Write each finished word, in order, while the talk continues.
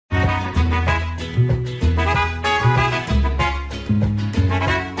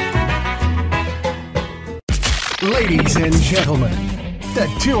Ladies and gentlemen, the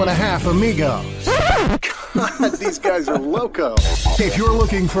 2.5 Amigos. God, these guys are loco. If you're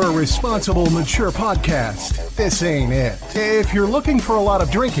looking for a responsible, mature podcast, this ain't it. If you're looking for a lot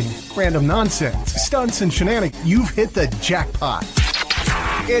of drinking, random nonsense, stunts, and shenanigans, you've hit the jackpot.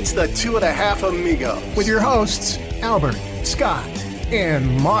 It's the 2.5 Amigos. With your hosts, Albert, Scott,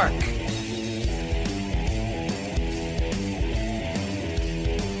 and Mark.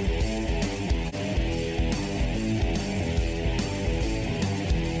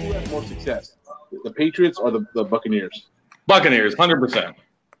 More success, the Patriots or the Buccaneers? Buccaneers, 100%.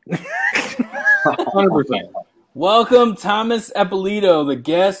 100%. Welcome, Thomas Eppolito, the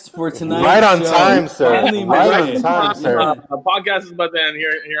guest for tonight's Right on show. time, sir. Finally Right made on it. time, sir. The podcast is about to end.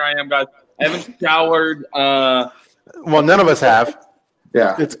 Here I am, guys. I haven't showered Well, none of us have.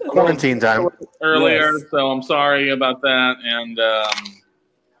 Yeah, It's quarantine time. earlier, Yes. so I'm sorry about that. And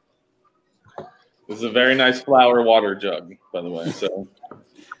this is a very nice flower water jug, by the way. So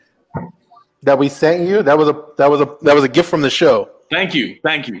That we sent you. That was a gift from the show. thank you.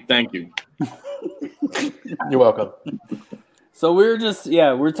 You're welcome. So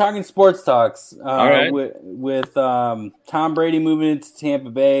we're talking sports talks All right. with Tom Brady moving into Tampa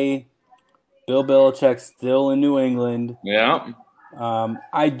Bay, Bill Belichick still in New England. Yeah.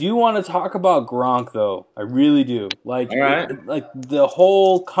 I do want to talk about Gronk, though. I really do. Like the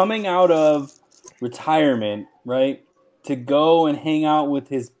whole coming out of retirement, right? To go and hang out with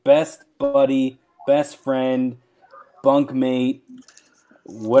his best buddy, best friend, bunkmate,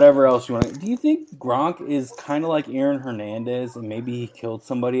 whatever else you want. Do you think Gronk is kind of like Aaron Hernandez and maybe he killed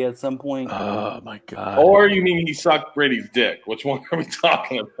somebody at some point? Oh my god. Or you mean he sucked Brady's dick? Which one are we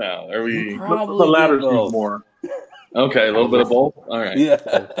talking about? Are we Probably the latter did both. seems more. okay? A little bit of both. All right.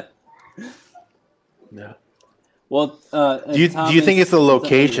 Yeah. Yeah. Well, Do you think it's the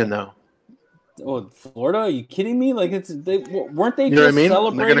location though? Oh, Florida? Are you kidding me? Like weren't they You know what I just mean? They're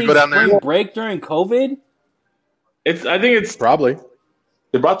celebrating gonna go down there? spring break during COVID? I think it's Probably.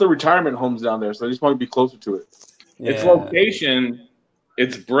 They brought the retirement homes down there, so they just want to be closer to it. It's Yeah. location.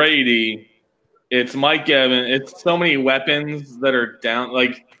 It's Brady. It's Mike Evans. It's so many weapons that are down.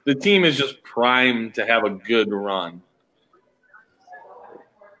 Like the team is just primed to have a good run.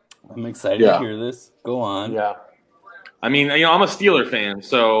 I'm excited Yeah. to hear this. Go on. Yeah. I mean, I'm a Steeler fan,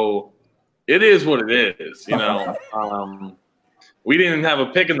 so it is what it is. We didn't have a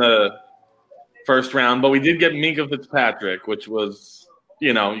pick in the first round, but we did get Minka Fitzpatrick, which was,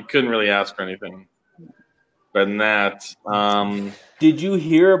 you couldn't really ask for anything better than that. Did you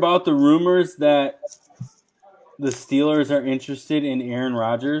hear about the rumors that the Steelers are interested in Aaron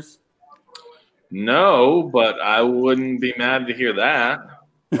Rodgers? No, but I wouldn't be mad to hear that.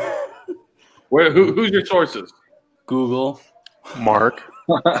 Who's your sources? Google. Mark.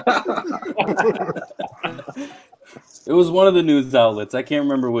 It was one of the news outlets. I can't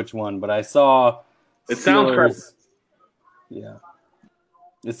remember which one, but I saw It sounds Steelers- credible. Yeah.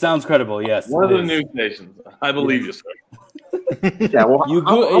 It sounds credible, yes. One of it the is. news stations. I believe you, sir. Yeah, well,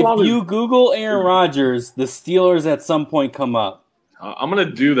 If you Google Aaron Rodgers, the Steelers at some point come up. I'm going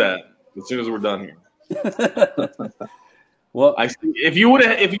to do that as soon as we're done here. Well, If you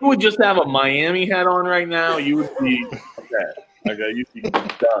would just have a Miami hat on right now, you would be okay. Okay, you'd be done.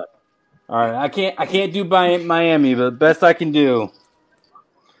 all right. I can't do Miami, but the best I can do.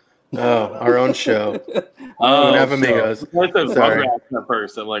 Oh, our own show. Oh, Have amigos. Where's the Sorry. Rugrats at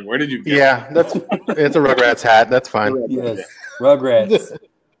first? I'm like, where did you get Yeah, it's a Rugrats hat. That's fine. Yes, Rugrats.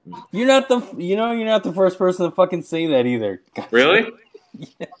 You're not the first person to fucking say that either. that? Really?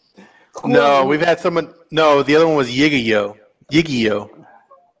 No, we've had someone. No, the other one was Yiggy-Yo. Yiggy-Yo.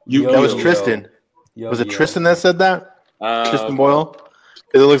 That was Tristan. Was it Tristan that said that? Tristan Boyle?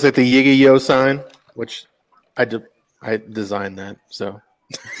 It looks like the Yiggy-Yo sign, which I designed that, so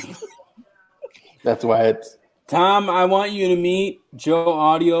that's why it's. Tom, I want you to meet Joe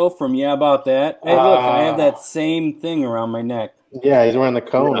Audio from Yeah About That. Hey, look, I have that same thing around my neck. Yeah, he's wearing the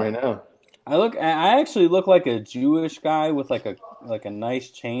cone right now. I actually look like a Jewish guy with like a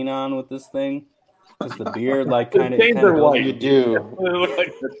nice chain on with this thing. Just the beard, like kind of. chains are white. You do. They look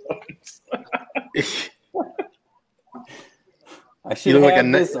like the I should You look have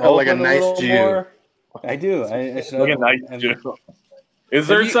like a this like a open nice little Jew. more. I do. I should Look have, at nice Jew. Is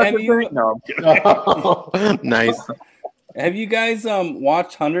there you- such have a you- thing? No, I'm kidding. Nice. Have you guys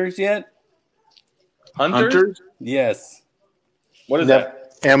watched Hunters yet? Hunters? Yes. What is that?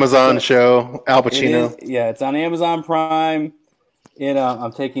 Amazon show, Al It Pacino. is, yeah, it's on Amazon Prime.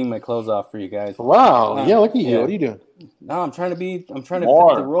 I'm taking my clothes off for you guys. Wow. Yeah, look at you. Yeah. What are you doing? No, I'm trying to fit the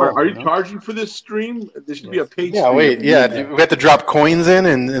More. role. Are you know? charging for this stream? There should be a page. Yeah, wait. Yeah, we have to drop coins in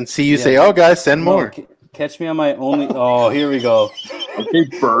and see you say, oh, guys, send No, more. Catch me on my only. Oh, here we go. Okay,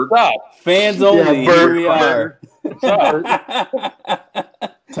 Bird. Fans only. Yeah, here we are. You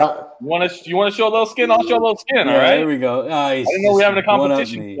want to show a little skin? I'll show a little skin. Yeah, all right. Here we go. I didn't know we were having a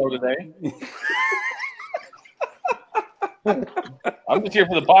competition show today. I'm just here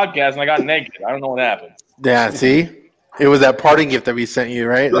for the podcast, and I got naked. I don't know what happened. Yeah, see? It was that parting gift that we sent you,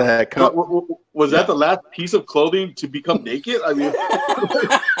 right? That cup. Was that the last piece of clothing to become naked? I mean,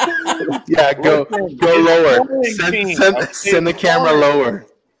 yeah, go lower. Send the camera lower.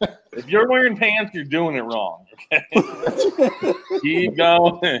 If you're wearing pants, you're doing it wrong. Okay, keep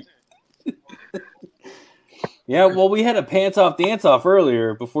going. Yeah, well, we had a pants off dance off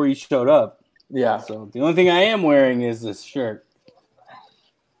earlier before you showed up. Yeah. So the only thing I am wearing is this shirt.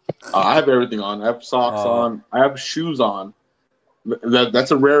 I have everything on. I have socks on. I have shoes on.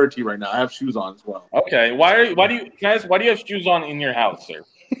 That's a rarity right now. I have shoes on as well. Okay. Why do you have shoes on in your house, sir?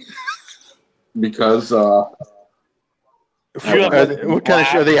 Because what kind of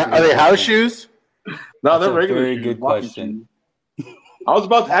shoes? Are they house shoes? No, they're regular. Very shoes, good question. I was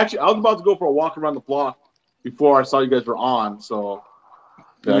about to go for a walk around the block before I saw you guys were on, so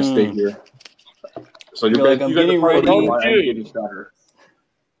I stayed here. So you're like, I'm getting ready.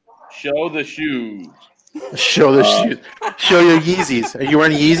 Show the shoes. Show the shoes. Show your Yeezys. Are you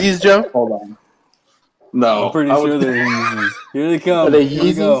wearing Yeezys, Joe? Hold on. No. I'm pretty sure they're Yeezys. Here they come. Are they Here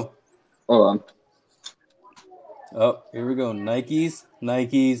we Yeezys? go. Hold on. Oh, here we go. Nikes.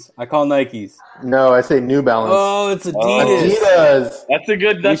 I call Nikes. No, I say New Balance. Oh, it's Adidas. Adidas. That's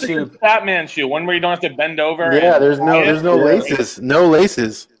a good Batman shoe. One where you don't have to bend over. Yeah, there's no laces. No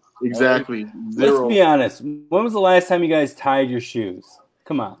laces. Exactly. Let's be honest. When was the last time you guys tied your shoes?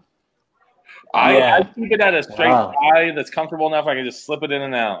 Come on. I keep it at a straight tie that's comfortable enough I can just slip it in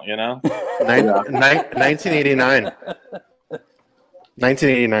and out, you know? 1989.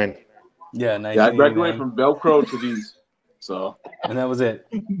 1989. Yeah, 1989. I graduated from Velcro to these. So. And that was it.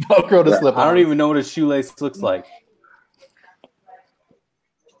 Velcro to slip on. I don't even know what a shoelace looks like.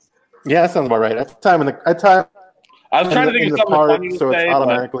 Yeah, that sounds about right. I was trying to think of something funny to so say, it's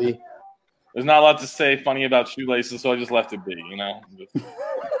automatically. There's not a lot to say funny about shoelaces, so I just left it be, you know?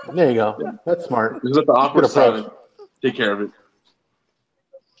 There you go. That's smart. Just let the awkward side take care of it.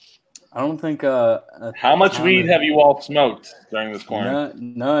 I don't think. How much weed have you all smoked during this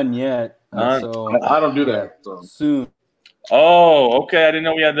quarantine? None yet. So I don't do that. So. Soon. Oh, okay. I didn't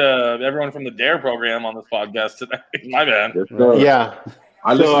know we had everyone from the DARE program on this podcast today. My bad. Yeah.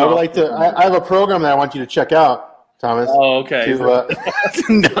 I would like to. I have a program that I want you to check out, Thomas. Oh, okay. No.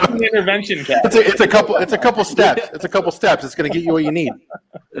 Intervention cap. It's a couple steps. It's a couple steps. It's going to get you what you need,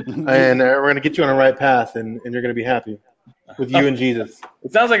 and we're going to get you on the right path, and you're going to be happy with you and Jesus.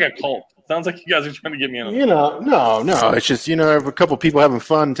 It sounds like a cult. It sounds like you guys are trying to get me in. No. It's just I have a couple people having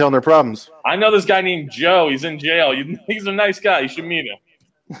fun and telling their problems. I know this guy named Joe. He's in jail. He's a nice guy. You should meet him.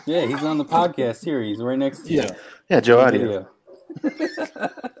 Yeah, he's on the podcast here. He's right next to you. Yeah, Joe Audio.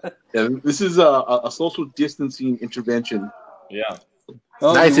 Yeah, this is a social distancing intervention. Yeah.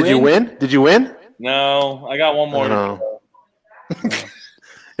 Oh, nice. Did you win? Did you win? No, I got one more.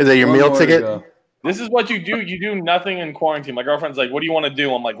 Is that your meal ticket? This is what you do. You do nothing in quarantine. My girlfriend's like, "What do you want to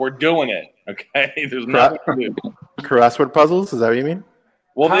do?" I'm like, "We're doing it." Okay. There's nothing to do. Crossword puzzles? Is that what you mean?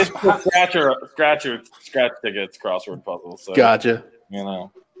 Well, this scratch tickets, crossword puzzles. So, gotcha. You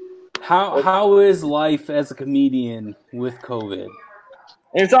know. How is life as a comedian with COVID?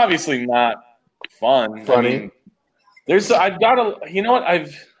 It's obviously not fun. Funny. I've got to. You know what? I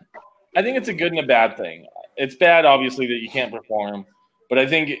think it's a good and a bad thing. It's bad, obviously, that you can't perform, but I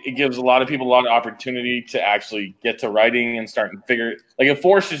think it gives a lot of people a lot of opportunity to actually get to writing and start and figure. Like it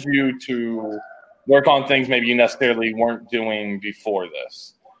forces you to work on things maybe you necessarily weren't doing before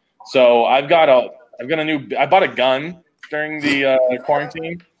this. So I bought a gun during the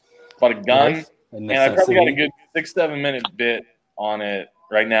quarantine. Bought a gun, nice. And I probably got a good 6-7 minute bit on it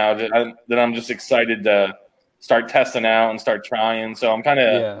right now that I'm just excited to start testing out and start trying. So I'm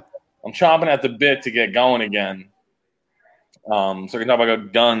I'm chomping at the bit to get going again. So we can talk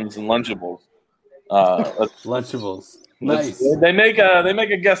about guns and Lunchables. Lunchables, nice. They make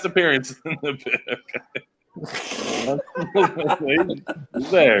a guest appearance in the bit.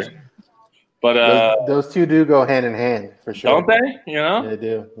 He's there. But those two do go hand in hand for sure. Don't they? You know? They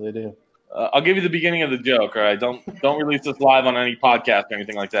do. I'll give you the beginning of the joke. All right, don't release this live on any podcast or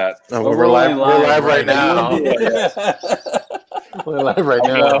anything like that. No, we're live right now. We're live right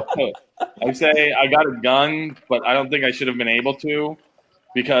now. I say I got a gun, but I don't think I should have been able to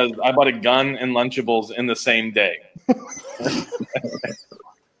because I bought a gun and Lunchables in the same day.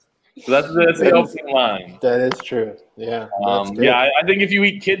 So that's the opening line. That is true. Yeah. I think if you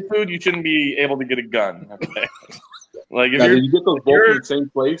eat kid food, you shouldn't be able to get a gun. Okay. Like if you get those both in the same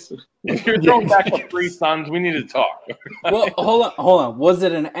place. If you're throwing back the Capri Suns, we need to talk. Well, hold on. Was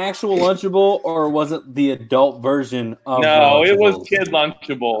it an actual Lunchable or was it the adult version of? No, it was kid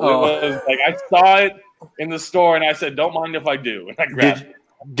Lunchable. Oh. It was like I saw it in the store and I said, "Don't mind if I do," and I grabbed it.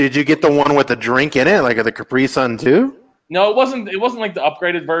 Did you get the one with the drink in it, like the Capri Sun too? No, it wasn't. It wasn't like the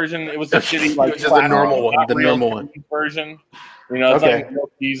upgraded version. It was the shitty, like just the normal one. The normal one version. You know, it's like no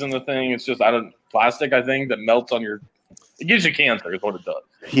cheese in the thing. It's just plastic. I think that melts on your. It gives you cancer. Is what it does.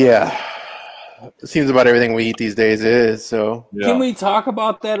 Yeah, it seems about everything we eat these days is so. Yeah. Can we talk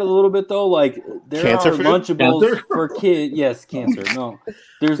about that a little bit though? Like there are Lunchables for kids. Yes, cancer. No,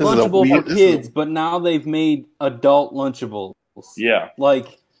 there's Lunchable for kids, but now they've made adult Lunchables. Yeah,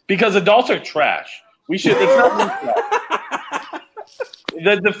 like because adults are trash. We should. It's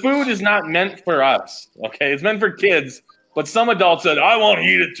not the food is not meant for us. Okay, it's meant for kids. But some adults said, "I won't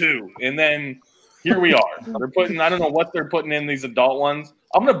eat it too," and then here we are. They're putting. I don't know what they're putting in these adult ones.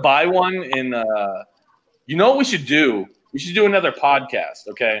 I'm gonna buy one. And you know what we should do? We should do another podcast.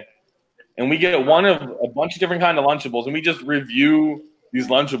 Okay, and we get one of a bunch of different kind of Lunchables, and we just review these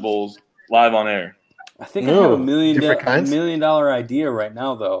Lunchables live on air. I think I have a $1 million idea right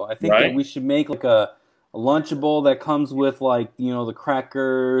now, though. I think that we should make like a Lunchable that comes with like, you know, the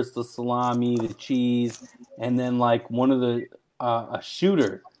crackers, the salami, the cheese, and then like one of the a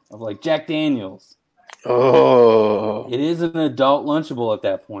shooter of like Jack Daniels. Oh, it is an adult Lunchable at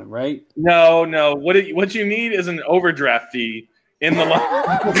that point, right? No. What you need is an overdraft fee in the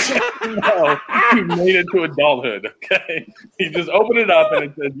Lunchable. No, you made it to adulthood. Okay, you just open it up and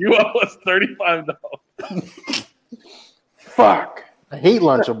it says you owe us $35. Fuck. I hate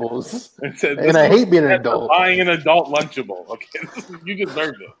Lunchables. And I hate being an adult. Buying an adult Lunchable. Okay, you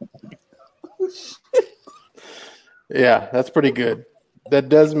deserve it. Yeah, that's pretty good. That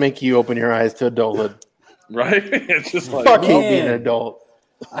does make you open your eyes to adulthood. Right? It's just like, fuck hate being an adult.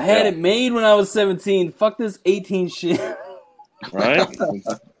 I had it made when I was 17. Fuck this 18 shit. Right?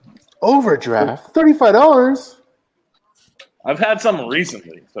 Overdraft? $35? I've had some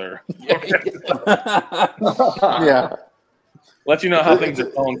recently, sir. Yeah. Let you know how things are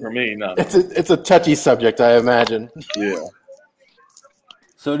going for me. No, it's a touchy subject, I imagine. Yeah.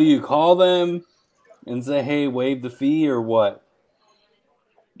 So do you call them and say, "Hey, waive the fee," or what?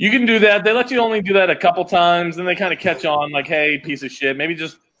 You can do that. They let you only do that a couple times, then they kind of catch on. Like, "Hey, piece of shit, maybe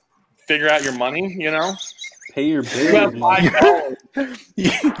just figure out your money." You know, pay your bills. You have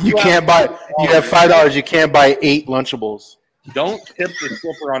 $5. you can't buy. You have $5. You can't buy 8 Lunchables. Don't tip the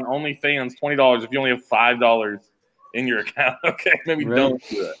stripper on OnlyFans $20 if you only have $5 in your account. Okay, maybe don't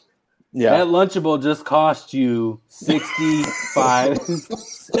do that. Yeah, that Lunchable just cost you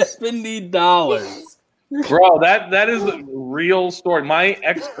 $70. Bro, that is a real story. My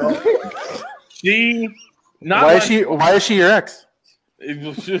ex-girlfriend, why is she your ex? All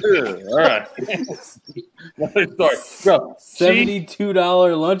right. Another story. Bro, $72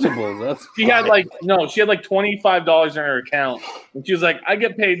 Lunchables. She had like $25 in her account, and she was like, "I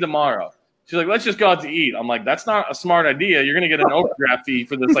get paid tomorrow." She's like, "Let's just go out to eat." I'm like, "That's not a smart idea. You're gonna get an overdraft fee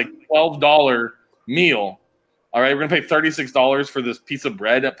for this like $12 meal. All right, we're gonna pay $36 for this piece of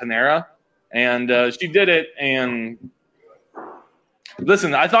bread at Panera." And she did it. And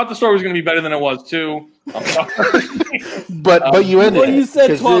listen, I thought the story was gonna be better than it was too. I'm sorry. but you ended. Well, you said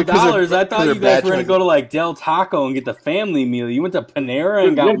 $12. I thought you guys were gonna go to like Del Taco and get the family meal. You went to Panera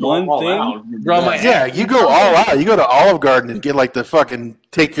and got one thing. You go all out. You go to Olive Garden and get like the fucking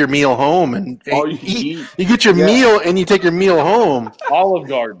take your meal home and eat. You get your meal and you take your meal home. Olive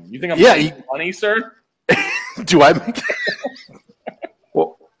Garden. You think I'm making money, sir? Do I make?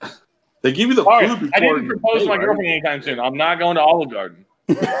 Well, they give you the food before. I didn't propose to my girlfriend anytime soon. I'm not going to Olive Garden.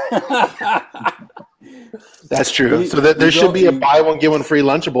 That's true. So there should be a buy one get one free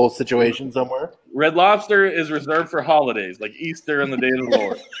Lunchable situation somewhere. Red Lobster is reserved for holidays like Easter and the Day of the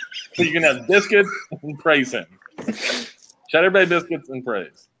Lord. So you can have biscuits and praise Him. Cheddar Bay biscuits and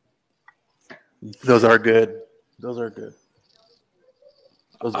praise. Those are good.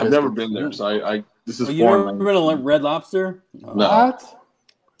 I've never been there, so I this is you never been to Red Lobster? No. What?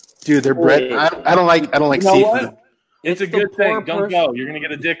 Dude, their bread. I don't like seafood. What? It's a good thing. Don't go. You're gonna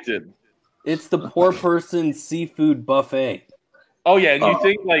get addicted. It's the poor person's seafood buffet. Oh yeah, and you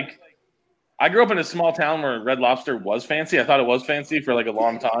think like I grew up in a small town where Red Lobster was fancy. I thought it was fancy for like a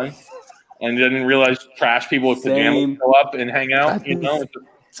long time, and didn't realize trash people with pajamas go up and hang out. You know,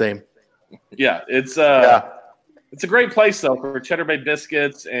 same. Yeah, it's a great place though for Cheddar Bay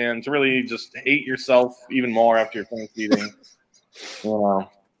biscuits and to really just hate yourself even more after you're finished eating.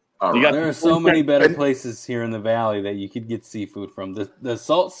 There are so many better places here in the valley that you could get seafood from. The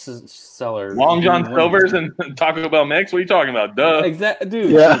salt cellar. Long John Silver's and Taco Bell mix? What are you talking about? Duh. Exactly,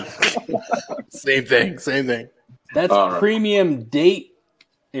 dude. Yeah. Same thing. That's premium date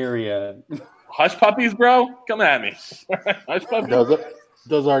area. Hush puppies, bro? Come at me. Hush puppies.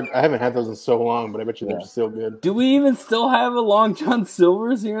 Those are. I haven't had those in so long, but I bet you they're still good. Do we even still have a Long John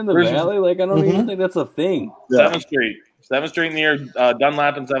Silver's here in the valley? Like, I don't even think that's a thing. 7th Street. 7th Street near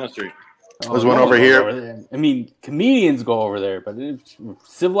Dunlap and 7th Street. There's one over here. I mean, comedians go over there, but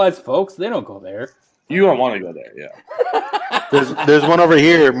civilized folks, they don't go there. You don't want to go there, yeah. There's one over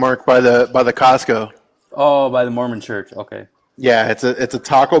here, Mark, by the Costco. Oh, by the Mormon church. Okay. Yeah, it's a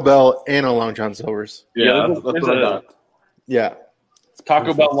Taco Bell and a Long John Silver's. Yeah, that's what I thought. Yeah.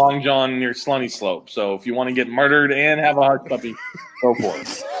 Taco Bell Long John near Slunny Slope. So if you want to get murdered and have a hush puppy, go for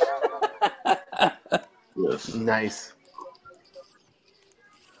it. Yes. Nice.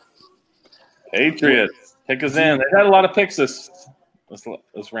 Patriots, pick us in. They had a lot of picks this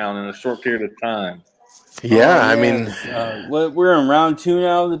round in a short period of time. Yeah, I mean, we're in round 2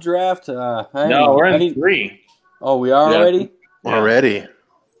 now of the draft. No, we're in 3. Oh, we are already? Yeah. Already.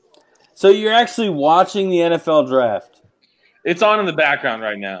 So you're actually watching the NFL draft? It's on in the background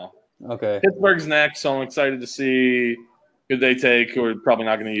right now. Okay. Pittsburgh's next, so I'm excited to see who they take, who we're probably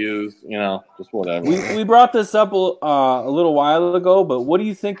not going to use, just whatever. We brought this up a little while ago, but what do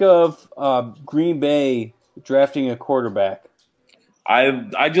you think of Green Bay drafting a quarterback?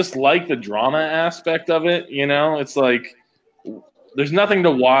 I just like the drama aspect of it, It's like there's nothing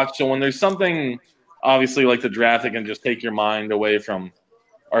to watch, so when there's something, obviously, like the draft that can just take your mind away from,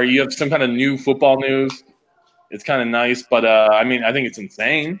 or you have some kind of new football news, it's kind of nice, but, I think it's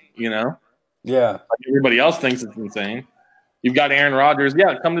insane, Yeah. Like everybody else thinks it's insane. You've got Aaron Rodgers.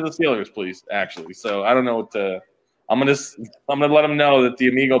 Yeah, come to the Steelers, please. Actually, so I don't know what to. I'm gonna let them know that the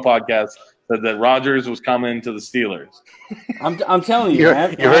Amigo podcast said that Rodgers was coming to the Steelers. I'm telling you, you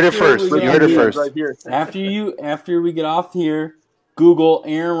heard it first. You heard it first. Right here. After we get off here, Google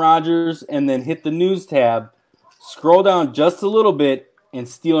Aaron Rodgers and then hit the news tab. Scroll down just a little bit, and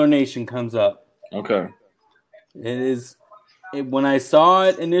Steeler Nation comes up. Okay. When I saw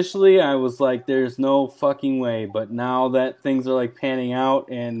it initially, I was like, there's no fucking way. But now that things are like panning out,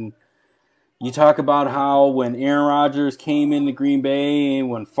 and you talk about how when Aaron Rodgers came into Green Bay and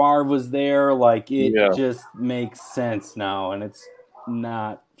when Favre was there, like it just makes sense now, and it's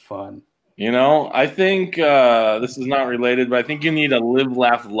not fun. I think this is not related, but I think you need a live,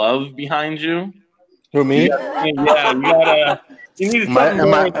 laugh, love behind you. Who, me? Yeah, you gotta. You need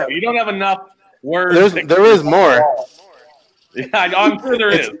something more. You don't have enough words. There is more. Yeah, I'm sure there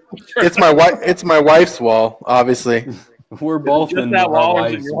is. It's my wife's wall, obviously. We're both just in that our wall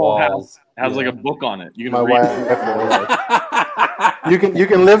wife's your whole walls. house has like a book on it. You can my read wife. You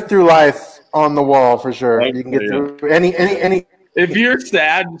can live through life on the wall for sure. You can get through any. If you're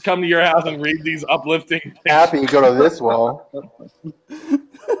sad, come to your house and read these uplifting things. Happy, you go to this wall.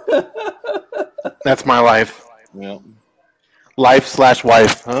 That's my life. Yeah.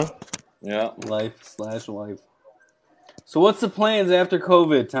 Life/wife, huh? Yeah. Life/wife. So what's the plans after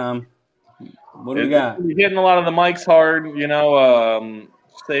COVID, Tom? What do we got? You're hitting a lot of the mics hard,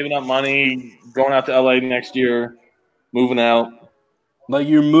 saving up money, going out to LA next year, moving out. Like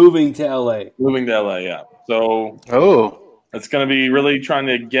you're moving to LA? Moving to LA, yeah. So it's going to be really trying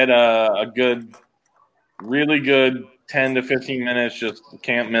to get a good, really good 10 to 15 minutes, just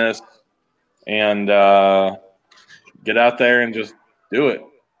can't miss, and get out there and just do it.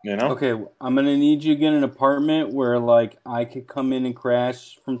 Okay, I'm gonna need you to get an apartment where like I could come in and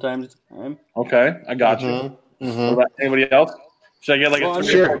crash from time to time. Okay, I got you. What about anybody else? Should I get like a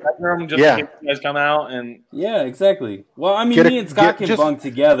 3-4 bedroom just in case you guys come out and? Yeah, exactly. Well, I mean, me and Scott can bunk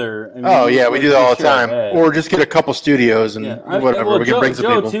together. We do that all the time. Or just get a couple studios and whatever. Well, we can bring some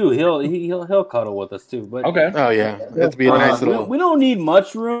Joe people too. He'll cuddle with us too. But okay. Oh yeah, that'd be a nice little. We don't need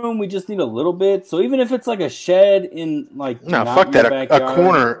much room. We just need a little bit. So even if it's like a shed in like fuck that, a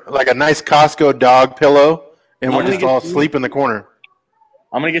corner, like a nice Costco dog pillow, and we'll just all sleep in the corner.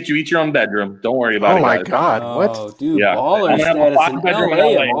 I'm going to get you each your own bedroom. Don't worry about it. Oh, my God. Oh, what? Dude, yeah. baller status in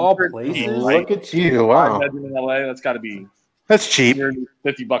LA of all places. Look at you. Wow. Bedroom in LA, that's got to be... That's cheap.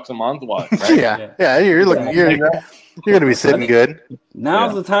 $50 a month, what? Right? Yeah, you're going to be sitting good.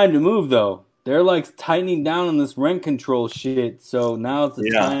 Now's the time to move, though. They're, like, tightening down on this rent control shit, so now's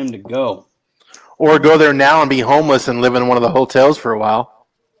the time to go. Or go there now and be homeless and live in one of the hotels for a while.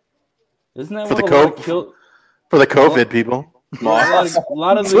 Isn't that for what the COVID people? A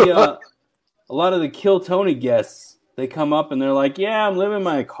lot of the Kill Tony guests, they come up and they're like, "Yeah, I'm living in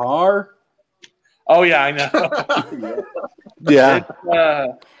my car." Oh yeah, I know. Yeah,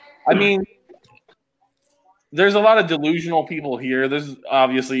 I mean, there's a lot of delusional people here. There's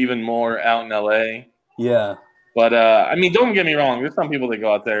obviously even more out in LA. Yeah. But, I mean, don't get me wrong. There's some people that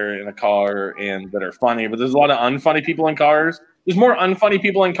go out there in a car and that are funny, but there's a lot of unfunny people in cars. There's more unfunny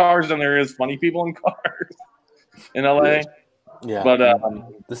people in cars than there is funny people in cars in LA. Yeah. But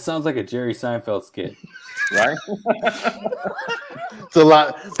this sounds like a Jerry Seinfeld skit. Right? It's a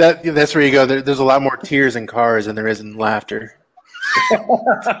lot. That's where you go. There's a lot more tears in cars than there is in laughter.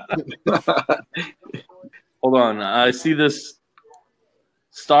 Hold on. I see this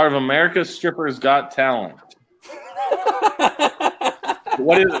Star of America Strippers Got Talent.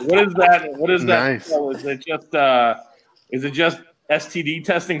 What is that? What is that? Nice. Is it just STD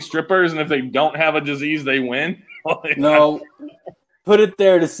testing strippers, and if they don't have a disease, they win? No. Put it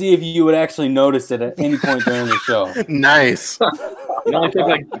there to see if you would actually notice it at any point during the show. Nice. It only took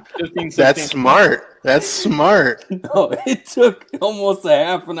like 15, 16 That's smart. That's smart. No, it took almost a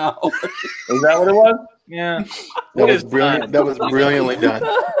half an hour. Is that what it was? Yeah. That was brilliant. That was brilliantly done.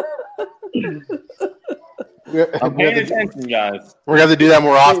 I'm paying attention, guys. We're gonna have to do that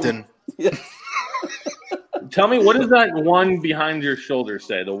more often. Tell me, what does that one behind your shoulder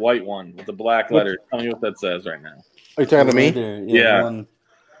say? The white one with the black letters. Tell me what that says right now. Are you talking to me? Yeah.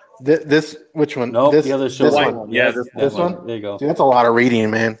 This which one? Nope, this, the other shoulder. This one. Yeah, this one. There you go. Dude, that's a lot of reading,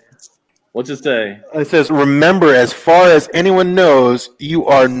 man. What's it say? It says, "Remember, as far as anyone knows, you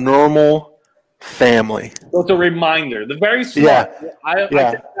are normal family." So it's a reminder. The very smart. Yeah. I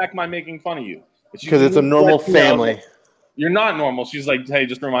take back my making fun of you. Because it's a normal family. You're not normal. She's like, hey,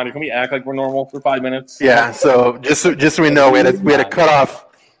 just a reminder. Can we act like we're normal for 5 minutes? Yeah. So just so we know, we had to cut off.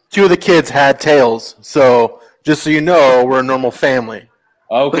 2 of the kids had tails. So just so you know, we're a normal family.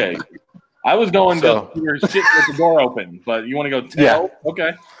 Okay. I was going to your shit with the door open, but you want to go tail? Yeah.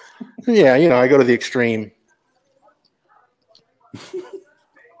 Okay. Yeah, I go to the extreme.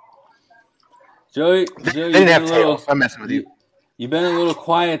 Joey, They didn't have tails. I'm messing with you. You've been a little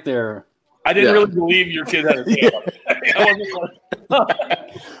quiet there. I didn't really believe your kid had a tail.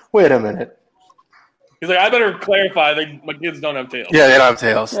 Wait a minute. He's like, I better clarify that my kids don't have tails. Yeah, they don't have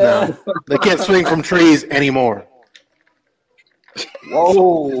tails. No. They can't swing from trees anymore.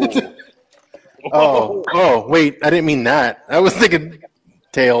 Whoa. Oh, wait. I didn't mean that. I was thinking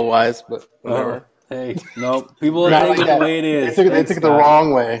tail-wise, but whatever. Hey, no. People take it the way it is. They took it the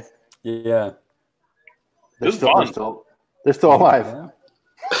wrong way. Yeah. This is fun. They're still alive. Yeah.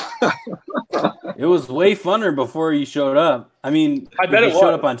 It was way funner before you showed up. I mean, I bet it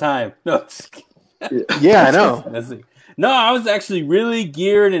showed up on time. No, yeah, I know. No, I was actually really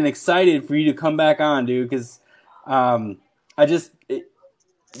geared and excited for you to come back on, dude, because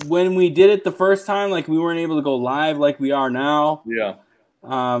when we did it the first time, like, we weren't able to go live like we are now. Yeah.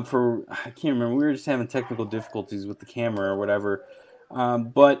 I can't remember. We were just having technical difficulties with the camera or whatever.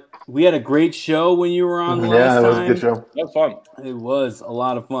 But we had a great show when you were on last time. Yeah, it was a good show. That was fun. It was a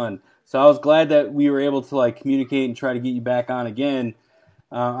lot of fun. So I was glad that we were able to like communicate and try to get you back on again.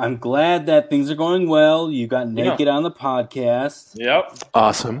 I'm glad that things are going well. You got naked on the podcast. Yep.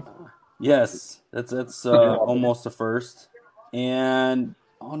 Awesome. Yes, that's almost a first. And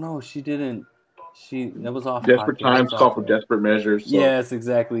oh no, she didn't. That was off. Desperate times call for desperate measures. So. Yes,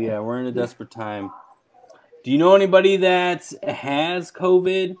 exactly. Yeah, we're in a desperate time. Do you know anybody that has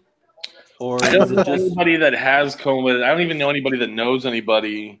COVID? Or I don't know anybody that has COVID. I don't even know anybody that knows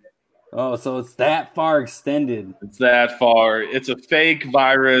anybody. Oh, so it's that far extended. It's that far. It's a fake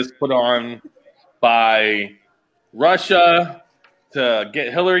virus put on by Russia to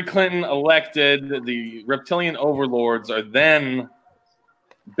get Hillary Clinton elected. The reptilian overlords are then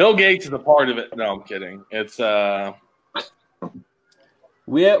Bill Gates is a part of it. No, I'm kidding. It's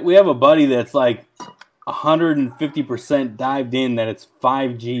we have a buddy that's like 150% dived in that it's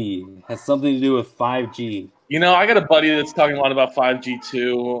 5G. It has something to do with 5G. You know, I got a buddy that's talking a lot about 5G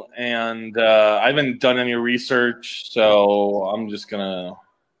too, and I haven't done any research, so I'm just gonna.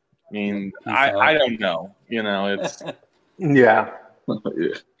 I don't know. You know, it's yeah,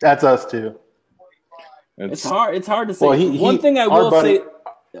 that's us too. It's hard. It's hard to say. Well, one thing I will say.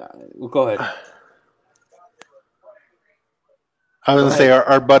 Well, go ahead. I was gonna say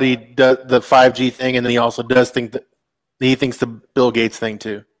our buddy does the 5G thing, and then he also does think that he thinks the Bill Gates thing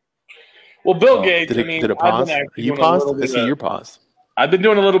too. Well, Bill Gates. Did it pause? You paused? I see your pause. I've been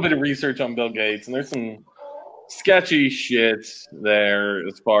doing a little bit of research on Bill Gates, and there's some sketchy shit there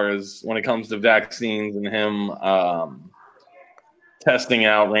as far as when it comes to vaccines and him testing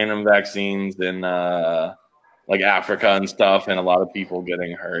out random vaccines in like Africa and stuff, and a lot of people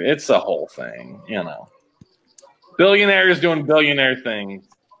getting hurt. It's a whole thing, you know. Billionaires doing billionaire things.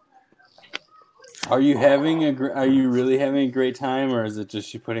 Are you really having a great time, or is it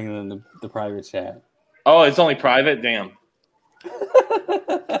just you putting it in the private chat? Oh, it's only private. Damn.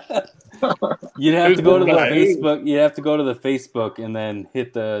 You'd have to go to the Facebook. You'd have to go to the Facebook and then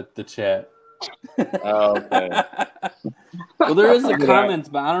hit the chat. Oh, okay. Well, there is a comments,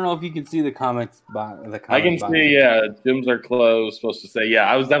 but I don't know if you can see the comments. I can see. Yeah, gyms are closed. Supposed to say.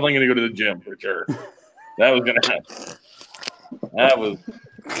 Yeah, I was definitely going to go to the gym for sure. That was going to happen.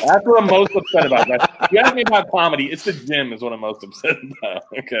 That's what I'm most upset about. If you ask me about comedy, it's the gym is what I'm most upset about.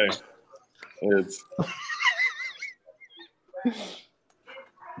 Okay. It's.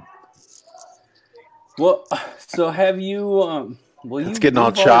 Well, so have you? It's getting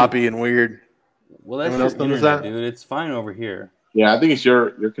all choppy and weird. Well, that's your internet, dude. It's fine over here. Yeah, I think it's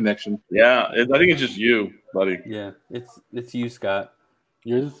your connection. Yeah, I think it's just you, buddy. Yeah, it's you, Scott.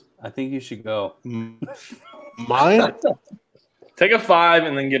 Yours. I think you should go. Mine. Take a 5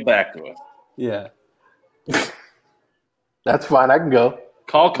 and then get back to it. Yeah. That's fine. I can go.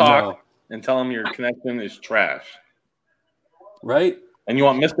 Call Cox and tell him your connection is trash. Right? And you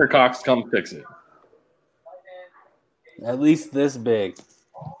want Mr. Cox to come fix it. At least this big.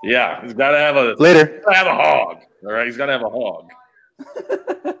 Yeah, he's got to have a hog. All right, he's got to have a hog.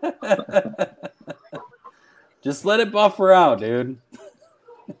 Just let it buffer out, dude.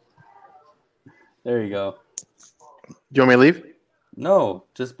 There you go. Do you want me to leave? No,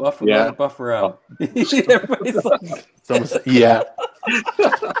 just let it buffer out. Everybody's like, yeah.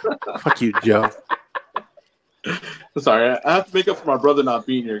 Fuck you, Joe. Sorry, I have to make up for my brother not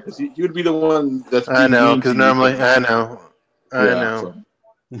being here because he would be the one that's. I know, because normally I know. So.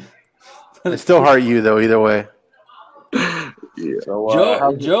 I still heart you though. Either way. Yeah.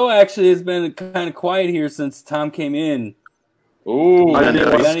 So, Joe actually has been kind of quiet here since Tom came in. Ooh, I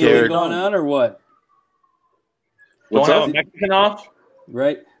know. Got anything going on or what? What's up? Mexican off?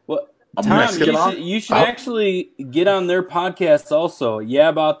 Right. Well, Tom, you should actually get on their podcast also. Yeah,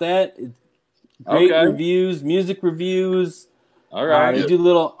 about that. Great reviews, music reviews. All right. They do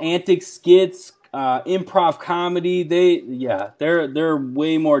little antic skits, improv comedy. They're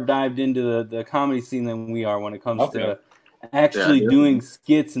way more dived into the comedy scene than we are when it comes to actually doing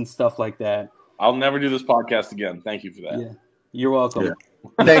skits and stuff like that. I'll never do this podcast again. Thank you for that. Yeah. You're welcome. Yeah.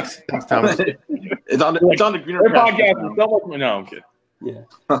 Thanks, Thomas. It's on the greener podcast. No, I'm kidding. Yeah.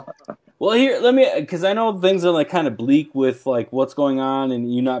 Well, here, because I know things are like kind of bleak with like what's going on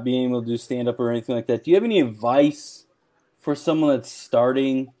and you not being able to do stand up or anything like that. Do you have any advice for someone that's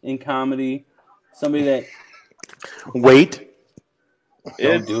starting in comedy? Somebody that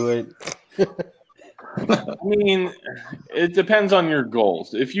don't do it. I mean, it depends on your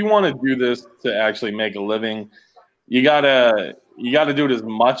goals. If you want to do this to actually make a living, you gotta do it as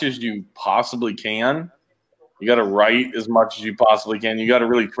much as you possibly can. You got to write as much as you possibly can. You got to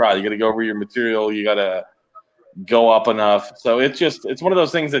really try. You got to go over your material. You got to go up enough. So it's one of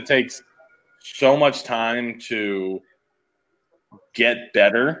those things that takes so much time to get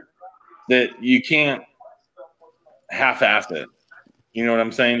better that you can't half-ass it. You know what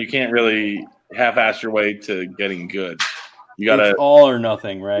I'm saying? You can't really half-ass your way to getting good. You got to all or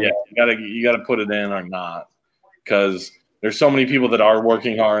nothing, right? Yeah, you got to put it in or not, because there's so many people that are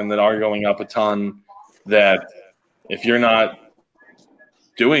working hard and that are going up a ton. That if you're not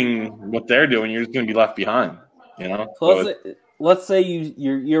doing what they're doing, you're just going to be left behind. You know. So let's say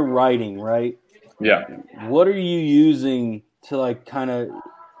you're writing, right? Yeah. What are you using to like kind of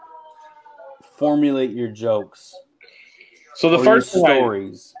formulate your jokes? So the first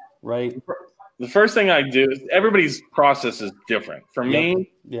stories, right? The first thing I do is everybody's process is different. For me,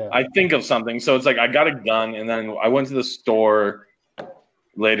 I think of something. So it's like I got a gun, and then I went to the store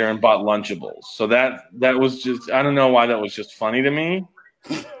later and bought Lunchables. So that was just, I don't know why that was just funny to me.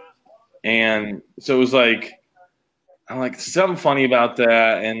 And so it was like, I'm like, something funny about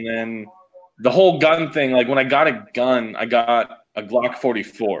that. And then the whole gun thing, like when I got a gun, I got a Glock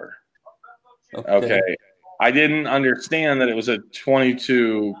 44. Okay. I didn't understand that it was a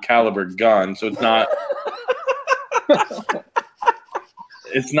 22 caliber gun. So it's not,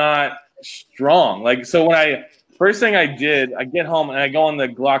 it's not strong. Like, so when first thing I did, I get home and I go on the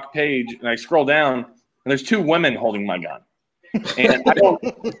Glock page and I scroll down and there's 2 women holding my gun. And I don't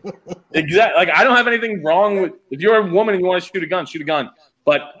I don't have anything wrong with, if you're a woman and you want to shoot a gun.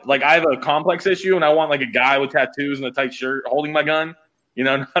 But like I have a complex issue and I want like a guy with tattoos and a tight shirt holding my gun, you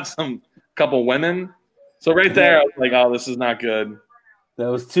know, not some couple women. So right there, I was like, oh, this is not good. That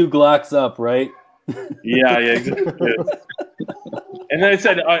was 2 Glocks up, right? Yeah, exactly. And then it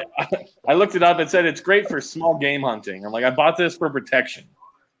said, I looked it up. It said it's great for small game hunting. I'm like, I bought this for protection.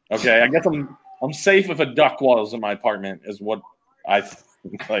 Okay, I guess I'm safe if a duck waddles in my apartment. Is what I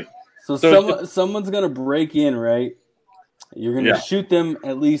think. Like. So someone's gonna break in, right? You're gonna shoot them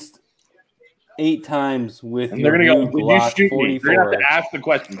at least 8 times with and they're your gonna new Glock 44. You're gonna have to ask the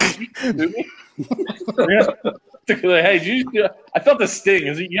question. Did you shoot me? Hey, I felt the sting.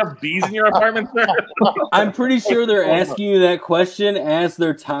 You have bees in your apartment, sir? I'm pretty sure they're asking you that question as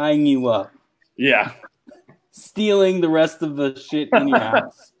they're tying you up. Yeah. Stealing the rest of the shit in your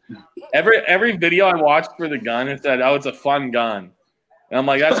house. Every video I watched for the gun, it said, "Oh, it's a fun gun," and I'm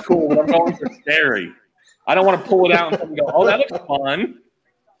like, "That's cool," but I'm going for scary. I don't want to pull it out and go, "Oh, that looks fun."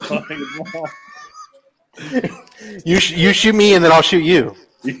 You shoot me, and then I'll shoot you.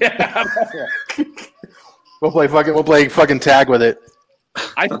 Yeah. We'll play fucking tag with it.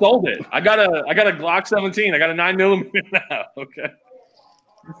 I sold it. I got a Glock 17. I got a 9mm now. Okay.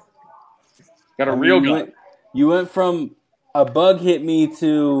 Got a real gun. You went from a bug hit me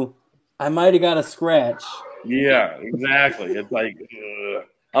to I might have got a scratch. Yeah, exactly. It's like,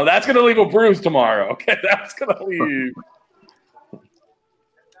 oh, that's gonna leave a bruise tomorrow. Okay, that's gonna leave.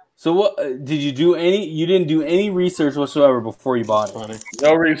 So what did you do? You didn't do any research whatsoever before you bought it.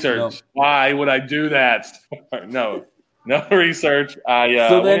 No research. No. Why would I do that? No research.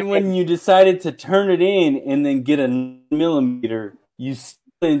 So then, when you decided to turn it in and then get a 9mm, you still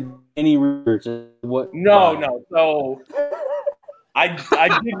didn't do any research. What? No. So I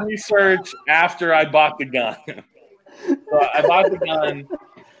did research after I bought the gun. So I bought the gun.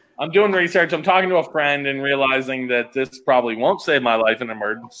 I'm doing research. I'm talking to a friend and realizing that this probably won't save my life in an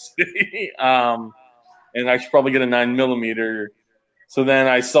emergency. And I should probably get a 9mm. So then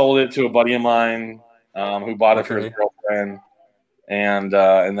I sold it to a buddy of mine who bought it for his girlfriend, and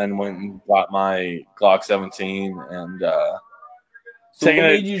then went and bought my Glock 17 and taking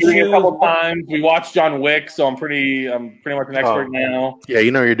it a couple times. We watched John Wick, so I'm pretty much an expert now. Yeah, you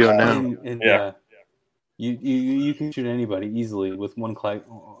know what you're doing now. Yeah. You can shoot anybody easily with one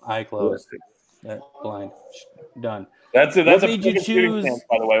eye closed. Blind. Done. That's a pretty shooting stance,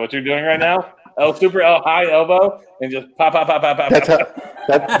 by the way. What you're doing right now? High elbow, and just pop.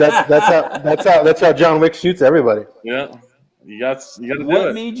 That's how John Wick shoots everybody. Yeah, you got to do it.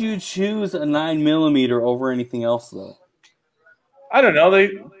 What made you choose a 9mm over anything else, though? I don't know.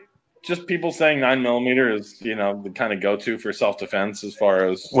 Just people saying 9mm is the kind of go-to for self-defense as far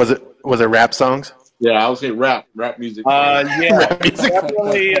as was it rap songs? Yeah, I would say rap music. Yeah, rap music.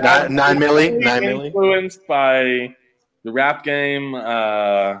 Definitely 9mm. Influenced by the rap game.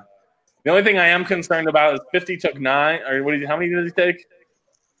 The only thing I am concerned about is 50 took 9. Or how many did he take?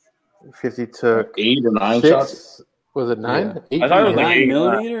 50 took 8 or 9 6. shots. Was it 9? Yeah. I thought it was like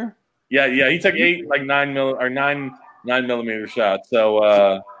 9mm. Yeah, he took 8 like 9mm shots.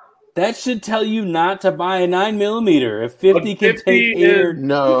 So that should tell you not to buy a 9mm. If 50 can take 8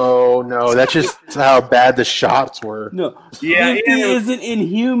 No, that's just how bad the shots were. No, 50 isn't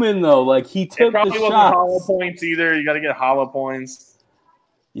inhuman though. Like he took it probably the wasn't shots. Hollow points either. You got to get hollow points.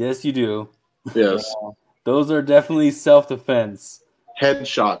 Yes, you do. Yes, those are definitely self-defense.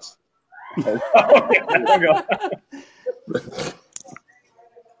 Headshots.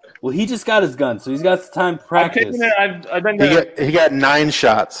 Well, he just got his gun, so he's got some time to practice. He got 9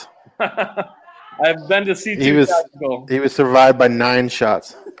 shots. I've been to C2. He was survived by 9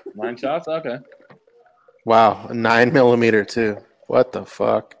 shots. 9 shots? Okay. Wow, a 9mm too. What the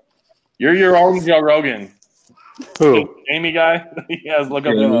fuck? You're your own Joe Rogan. Who? Jamie guy? Yes, look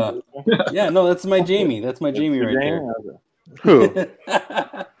up. Yeah, no, that's my Jamie. That's my Jamie right there. Who?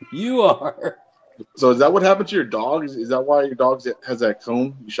 You are. So is that what happened to your dog? Is that why your dog has that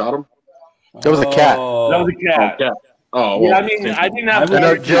comb? You shot him? That was a cat. That was a cat. Oh, well, yeah. I mean, I didn't have.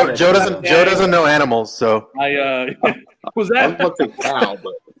 Joe doesn't know animals, so. Was that? I was about to say cow,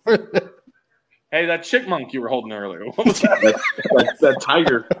 but. Hey, that chipmunk you were holding earlier. What was that? that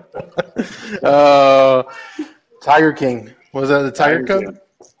tiger. Tiger King. Was that the Tiger King?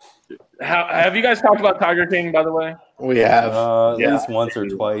 Have you guys talked about Tiger King, by the way? We have. At least once or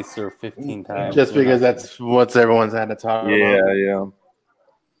twice or 15 times. Just because that's what everyone's had to talk about. Yeah.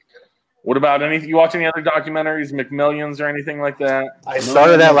 What about you watch any other documentaries, McMillions or anything like that? I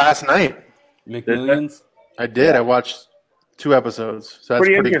started that last night. McMillions? I did. I watched 2 episodes. So that's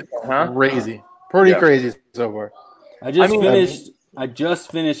pretty crazy. Pretty crazy so far. I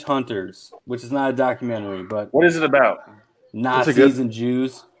just finished Hunters, which is not a documentary, but what is it about? Nazis and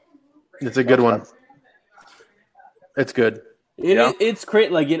Jews. It's a good one. It's good. It's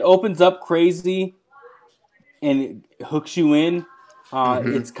great. Like it opens up crazy, and it hooks you in.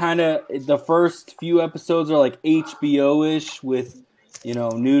 It's kind of the first few episodes are like HBO-ish with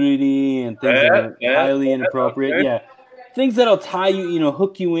nudity and things that are highly inappropriate. Okay. Yeah, things that'll tie you,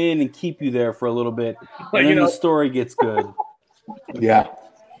 hook you in and keep you there for a little bit, and then the story gets good. Yeah.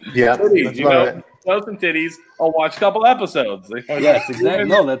 Yeah, titties, show some titties. I'll watch a couple episodes. Yes, exactly.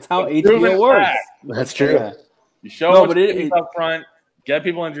 No, that's how HBO works. That's true. Yeah. You show titties up front, get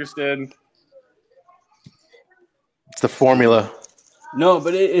people interested. It's the formula. No,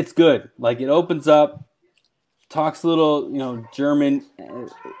 but it's good. Like it opens up, talks a little, German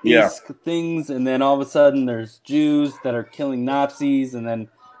things, and then all of a sudden there's Jews that are killing Nazis, and then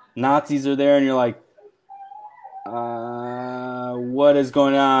Nazis are there, and you're like, what is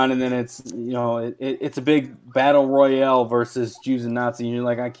going on? And then it's it's a big battle royale versus Jews and Nazis, and you're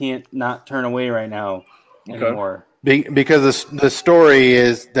like, I can't not turn away right now anymore. Because the story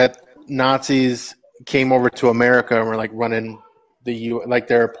is that Nazis came over to America and were like running the like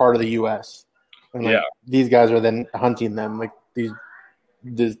they're a part of the U.S. And like, these guys are then hunting them, like these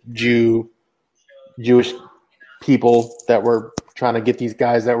Jewish people that were trying to get these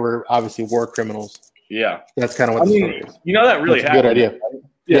guys that were obviously war criminals. Yeah, that's kind of what the story is. That really happened. Good idea. Right?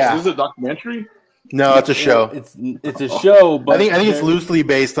 Yeah, this is a documentary. No, it's a show. It's a show, but I think it's loosely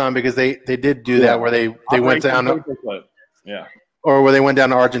based on because they did do that where they went down, or where they went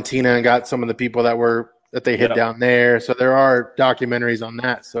down to Argentina and got some of the people that they hit down there. So there are documentaries on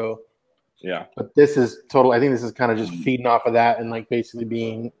that. So but this is total. I think this is kind of just feeding off of that and like basically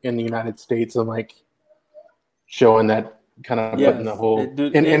being in the United States and like showing that kind of putting the whole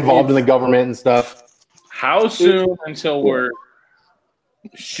involved in the government and stuff. How soon until we're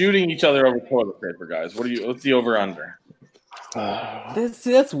shooting each other over toilet paper, guys? What's the over under?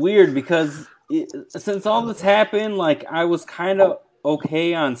 That's weird because since all this happened, like I was kind of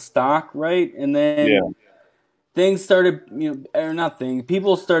okay on stock, right? And then things started, or not things.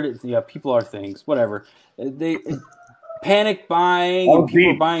 People started, people are things, whatever. They panic buying, and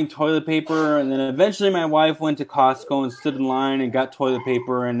people were buying toilet paper, and then eventually my wife went to Costco and stood in line and got toilet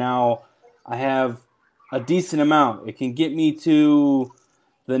paper, and now I have a decent amount. It can get me to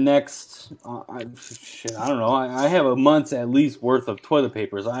the next, I don't know. I have a month's at least worth of toilet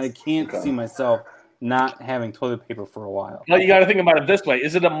papers. I can't see myself not having toilet paper for a while. Well, you got to think about it this way.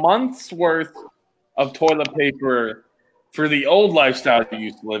 Is it a month's worth of toilet paper for the old lifestyle you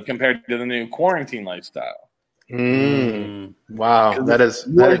used to live compared to the new quarantine lifestyle? Wow, that is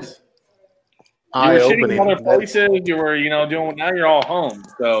eye-opening. You were shitting other places. You were, doing. Now you're all home,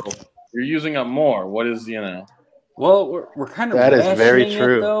 so you're using up more. What is, Well, we're kind of that is very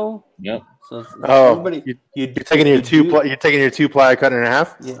true. It, though. Yep. So you're taking your two-ply, cutting it in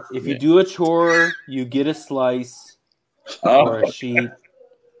half. Yeah. If you do a chore, you get a slice or a sheet.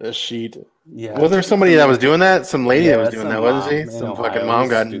 A sheet. Yeah. Was there somebody that was doing that? Some lady that was doing that, wasn't she? Some fucking mom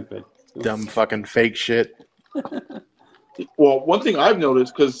got stupid. Dumb fucking fake shit. Well, one thing I've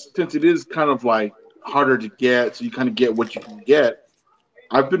noticed, because since it is kind of like harder to get, so you kind of get what you can get.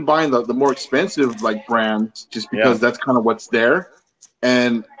 I've been buying the more expensive like brands just because that's kind of what's there,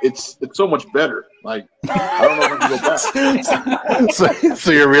 and it's so much better. Like I don't know if I can go back.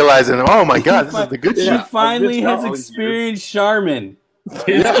 so you're realizing, oh my god, this is the good shit. He finally has experienced Charmin.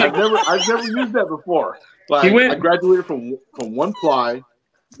 Yeah, I've never used that before. Like I graduated from one ply.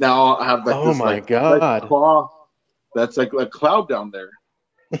 Now I have like god, cloth that's like a cloud down there.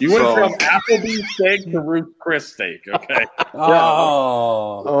 You went from Applebee's steak to Ruth Chris steak, okay?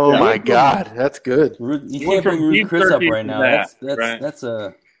 Oh my god, that's good. You can't bring Ruth Chris up right now. That's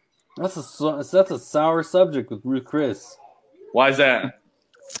a sour subject with Ruth Chris. Why is that?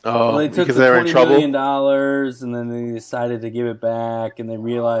 Well, they took because they were in trouble. $20 million, and then they decided to give it back, and they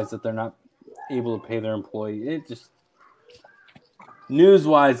realized that they're not able to pay their employees. It just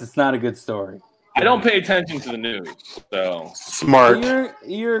news-wise, it's not a good story. I don't pay attention to the news, so smart.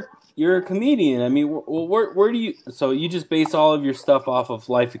 You're a comedian. I mean, where do you? So you just base all of your stuff off of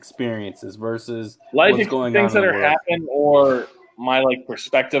life experiences versus what's going on things that are happening, or my like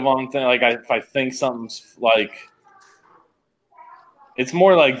perspective on things. Like if I think something's like, it's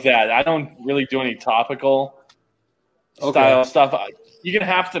more like that. I don't really do any topical style stuff. You're gonna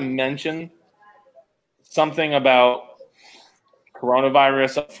have to mention something about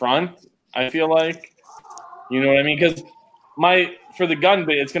coronavirus up front. I feel like, you know what I mean? Because for the gun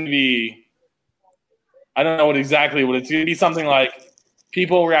bit, it's going to be, I don't know what it's going to be something like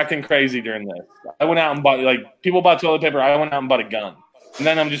people reacting crazy during this. I went out and bought, like, people bought toilet paper. I went out and bought a gun. And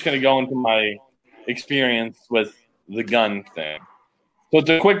then I'm just going to go into my experience with the gun thing. So it's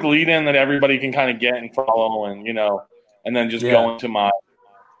a quick lead in that everybody can kind of get and follow and, and then just go into my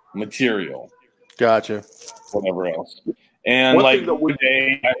material. Gotcha. Whatever else. And like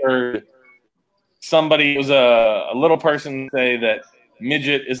today I heard somebody, it was a little person say that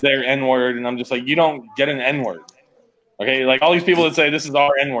midget is their N-word, and I'm just like, you don't get an N-word. Okay? Like all these people that say this is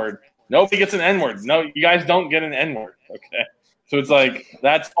our N-word. Nobody gets an N-word. No, you guys don't get an N-word. Okay? So it's like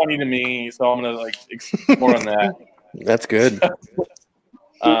that's funny to me. So I'm gonna like explore on that. That's good.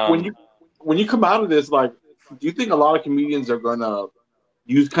 When you come out of this, like, do you think a lot of comedians are gonna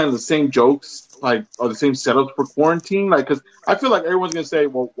use kind of the same jokes, like, or the same setups for quarantine? Like, because I feel like everyone's gonna say,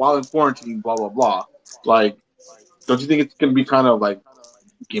 well, while in quarantine, blah blah blah. Like, don't you think it's gonna be kind of like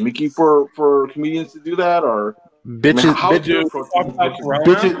gimmicky for comedians to do that, or bitches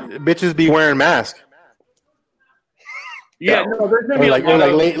be wearing masks? Yeah, no, there's gonna be like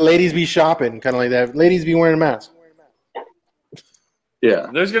ladies be shopping, kind of like that. Ladies be wearing masks.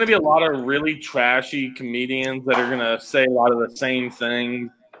 Yeah, there's gonna be a lot of really trashy comedians that are gonna say a lot of the same things,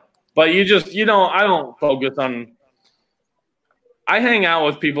 but I don't focus on. I hang out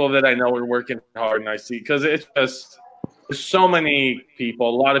with people that I know are working hard, and I see because it's just there's so many people.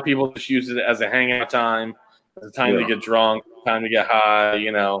 A lot of people just use it as a hangout time, as a time to get drunk, time to get high.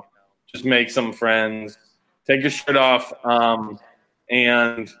 Just make some friends. Take your shirt off,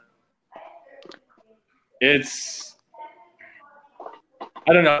 and it's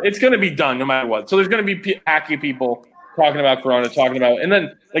I don't know. It's going to be done no matter what. So there's going to be hacky people talking about Corona, and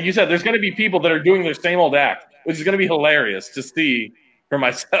then, like you said, there's going to be people that are doing their same old act, which is going to be hilarious to see for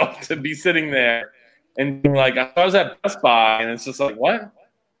myself to be sitting there and being like, I was at Best Buy, and it's just like, what?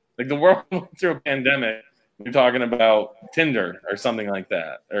 Like the world went through a pandemic. You're talking about Tinder or something like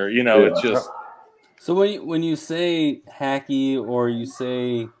that, or it's just. So when you say hacky or you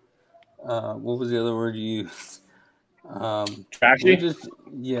say, what was the other word you used? Trashy?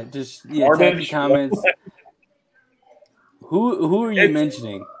 Tacky comments. Who are you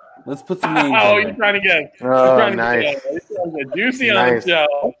mentioning? Let's put some names. Oh, you're trying to get. Nice. Get juicy on the show.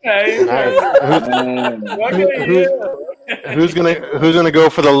 Okay. Nice. Who's gonna go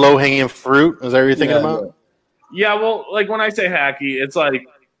for the low hanging fruit? Is that what you're thinking about? Yeah. Well, like when I say hacky, it's like.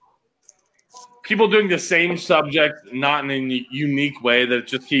 People doing the same subject, not in a unique way that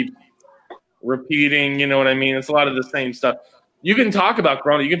just keeps repeating. You know what I mean? It's a lot of the same stuff. You can talk about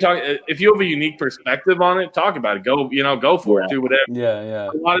Corona. You can talk if you have a unique perspective on it. Talk about it. Go for it. Do whatever.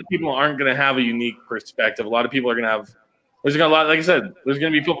 Yeah. A lot of people aren't going to have a unique perspective. A lot of people are going to have. There's going to like I said. There's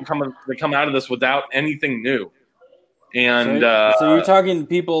going to be people that come out of this without anything new. And so you're talking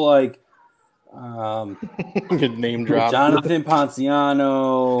people like. Good name drop. Jonathan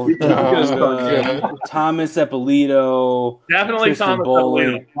Ponciano, Thomas Eppolito, definitely Tristan Thomas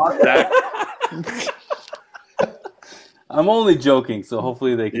Bowling. Eppolito. I'm only joking, so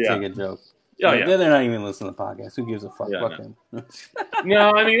hopefully they can take a joke. Yeah. They're not even listening to the podcast. Who gives a fuck? Yeah, Fuck him.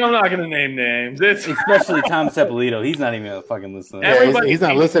 No, I mean I'm not going to name names. Especially Thomas Eppolito. He's not even going to fucking listen. He's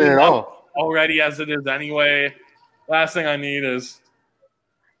not listening at all. Already as it is anyway. Last thing I need is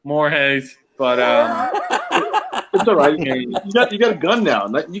more hate. But it's all right. You got a gun now.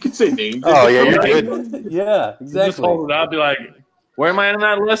 You can say names. Oh yeah, you're good. Yeah, exactly. Just hold it up. Be like, where am I on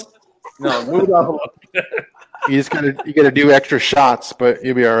that list? No, move it up a little. You gotta do extra shots, but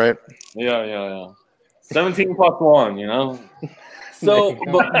you'll be all right. Yeah. 17 plus 1. So,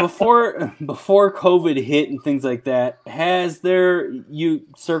 but before COVID hit and things like that, you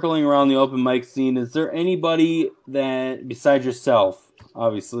circling around the open mic scene? Is there anybody that besides yourself,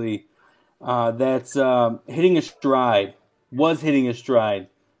 obviously? That's hitting a stride,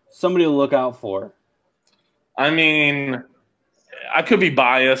 somebody to look out for? I mean, I could be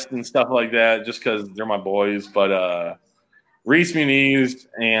biased and stuff like that just because they're my boys, but Reese Muniz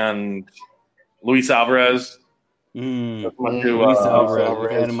and Luis Alvarez. Luis Alvarez.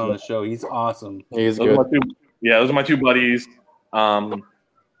 We had him on the show. He's awesome. He's good. Those are my two buddies. I mean,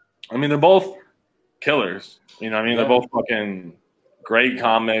 they're both killers. They're both fucking great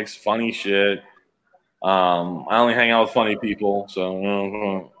comics, funny shit. I only hang out with funny people, so.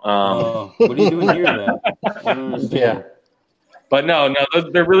 What are you doing here then? Yeah. But no,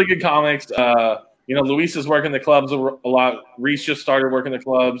 they're really good comics. Luis is working the clubs a lot. Reese just started working the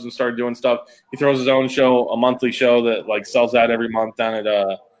clubs and started doing stuff. He throws his own show, a monthly show that like sells out every month down at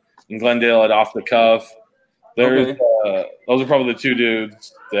in Glendale at Off the Cuff. Those are probably the two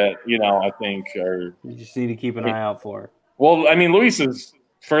dudes that I think are. You just need to keep an eye out for. Well, I mean, Luis is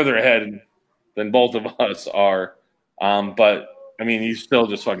further ahead than both of us are, but I mean, he's still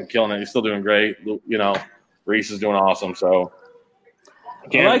just fucking killing it. He's still doing great. Reese is doing awesome. So.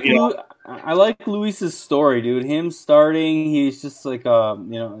 I like Luis's story, dude. Him starting, he's just like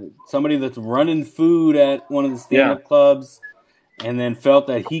somebody that's running food at one of the stand-up clubs, and then felt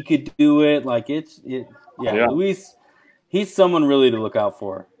that he could do it. Like Luis, he's someone really to look out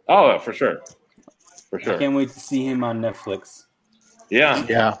for. Oh, for sure. I can't wait to see him on Netflix.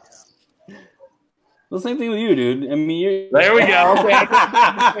 Yeah. Well, same thing with you, dude. I mean, there we go. Okay,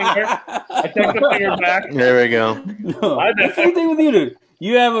 I take the finger back. There we go. No, same thing with you, dude.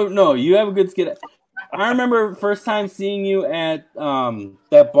 You have a good skit. I remember first time seeing you at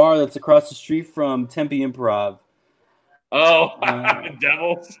that bar that's across the street from Tempe Improv. Oh,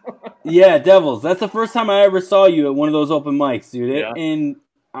 Devils. Yeah, Devils. That's the first time I ever saw you at one of those open mics, dude. Yeah. And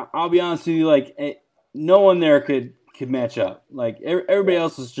I'll be honest with you, like no one there could match up. Like everybody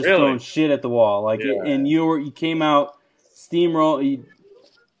else was just throwing shit at the wall. Like, and you came out steamroll. You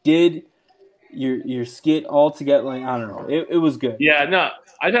did your skit all together. Like, I don't know, it was good. Yeah, no,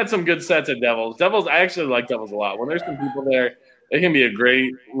 I've had some good sets at Devils. I actually like Devils a lot. When there's some people there, it can be a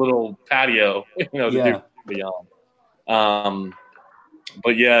great little patio, to do beyond.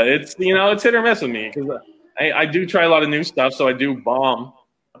 But yeah, it's it's hit or miss with me because I do try a lot of new stuff, so I do bomb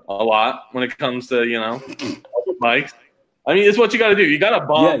a lot when it comes to open mics. I mean, it's what you got to do. You got to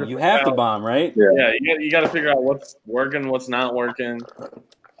bomb. Yeah, you have to bomb, right? Yeah, you got to figure out what's working, what's not working.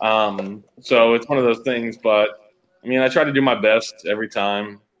 So it's one of those things, but I mean, I try to do my best every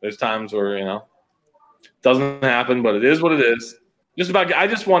time. There's times where it doesn't happen, but it is what it is. I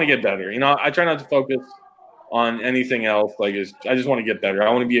just want to get better. I try not to focus on anything else. Like, I just want to get better. I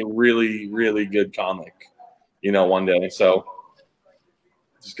want to be a really, really good comic, one day. So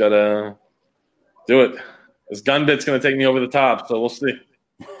just gotta do it. This gun bit's gonna take me over the top, so we'll see.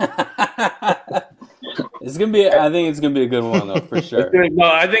 It's gonna be. I think it's gonna be a good one though, for sure.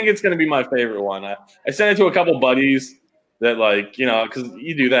 I think it's gonna be my favorite one. I sent it to a couple buddies that because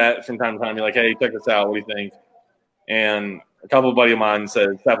you do that from time to time. You're like, hey, check this out. What do you think? And a couple buddy of mine said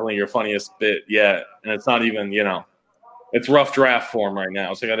it's definitely your funniest bit yet, and it's not even it's rough draft form right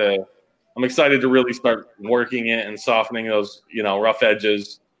now. So I'm excited to really start working it and softening those rough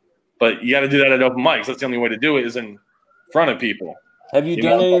edges. But you got to do that at open mics. That's the only way to do it is in front of people. Have you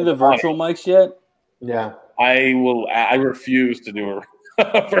done any of the virtual mics yet? Yeah. I refuse to do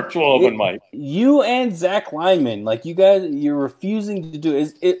a virtual open mic. You and Zach Lyman, like you guys, you're refusing to do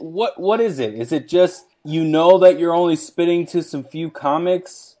it. What is it? Is it just that you're only spitting to some few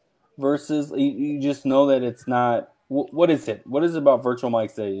comics versus you just know that it's not? What is it? What is it about virtual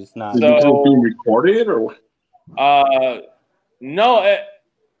mics that it's not? So, is it being recorded or? No.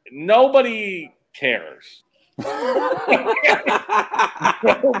 Nobody cares. Nobody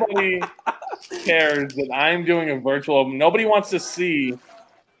cares that I'm doing a virtual. Nobody wants to see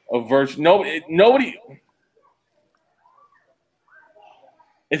a virtual. Nobody.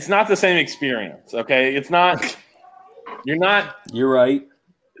 It's not the same experience. Okay, it's not. You're not. You're right.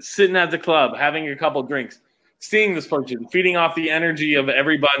 Sitting at the club, having a couple drinks, seeing this person, feeding off the energy of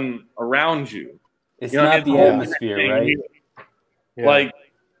everyone around you. It's not the atmosphere, right? Yeah. Like.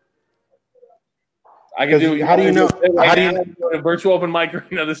 I can do. How do you know? How do you a virtual open mic?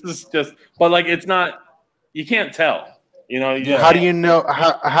 This is just. But it's not. You can't tell. How do you know?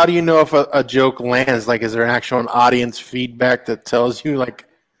 How do you know if a joke lands? Like, is there an actual audience feedback that tells you like?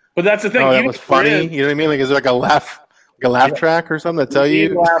 But that's the thing. Oh, that was funny. You know what I mean? Like, is there a laugh track or something that tell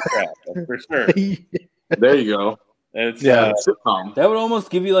you? Laugh track for sure. There you go. It's sitcom. That would almost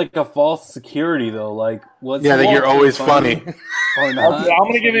give you a false security though. Like, what's that you're always funny. Or not. I'm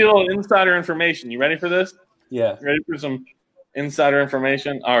going to give you a little insider information. You ready for this? Yeah. You ready for some insider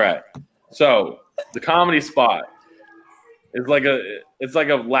information? All right. So the comedy spot is like a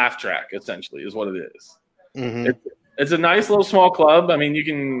laugh track, essentially, is what it is. Mm-hmm. It's a nice little small club. I mean, you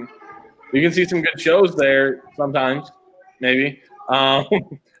can see some good shows there sometimes, maybe,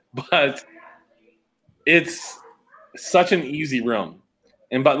 but it's such an easy room.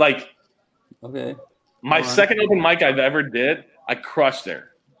 Okay. My second open mic I've ever did, I crushed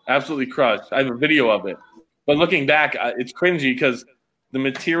there. Absolutely crushed. I have a video of it. But looking back, it's cringy because the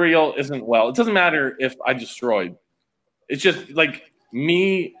material isn't well. It doesn't matter if I destroyed. It's just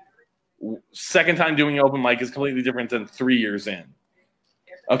me, second time doing an open mic is completely different than 3 years in.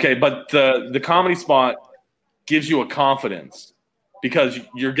 Okay, but the comedy spot gives you a confidence because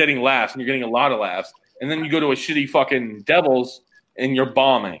you're getting laughs and you're getting a lot of laughs. And then you go to a shitty fucking Devils and you're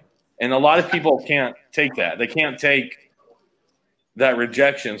bombing. And a lot of people can't take that. They can't take that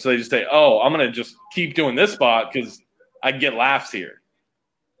rejection. So they just say, oh, I'm going to just keep doing this spot because I get laughs here,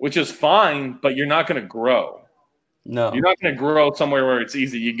 which is fine, but you're not going to grow. No. You're not going to grow somewhere where it's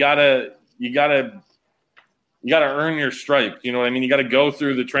easy. You gotta earn your stripes. You know what I mean? You got to go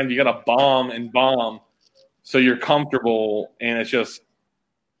through the trend. You got to bomb so you're comfortable. And it's just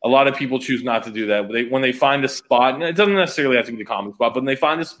a lot of people choose not to do that. When they find a spot, and it doesn't necessarily have to be the comedy spot, but when they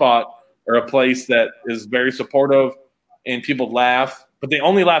find a spot or a place that is very supportive and people laugh, but they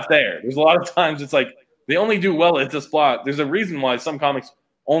only laugh there. There's a lot of times it's like they only do well at this spot. There's a reason why some comics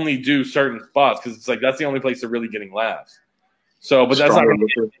only do certain spots because it's like that's the only place they're really getting laughs. So, but that's not going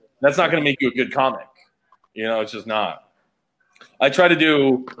to make you a good comic. It's just not. I try to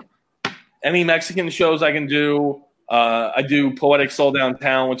do any Mexican shows I can do. I do Poetic Soul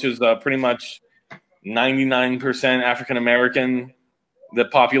Downtown, which is pretty much 99% African American that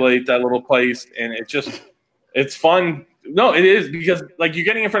populate that little place, and it's fun. No, it is because like you're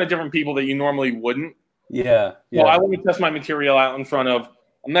getting in front of different people that you normally wouldn't. Yeah. Well, I want to test my material out in front of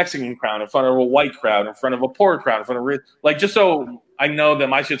a Mexican crowd, in front of a white crowd, in front of a poor crowd, in front of just so I know that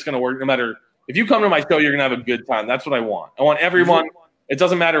my shit's gonna work. No matter if you come to my show, you're gonna have a good time. That's what I want. I want everyone. It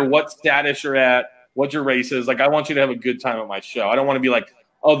doesn't matter what status you're at, what your race is. Like I want you to have a good time at my show. I don't want to be like,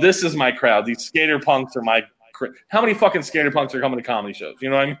 oh, this is my crowd. These skater punks are my. How many fucking skater punks are coming to comedy shows?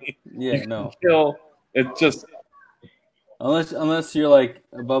 You know what I mean? Yeah, no. It's just unless you're like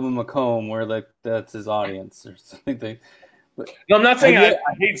Bubba McComb, where like that's his audience or something. No, I'm not saying I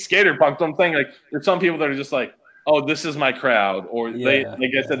hate skater punks. I'm saying like there's some people that are just like, oh, this is my crowd, or they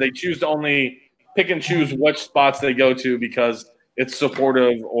like I said, they choose to only pick and choose which spots they go to because it's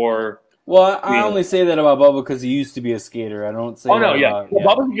supportive or. Well, I only say that about Bubba because he used to be a skater. I don't say. Oh no, yeah.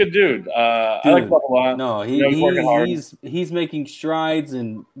 Bubba's a good dude. I like Bubba a lot. No, he's making strides,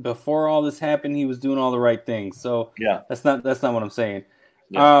 and before all this happened, he was doing all the right things. So yeah, that's not what I'm saying.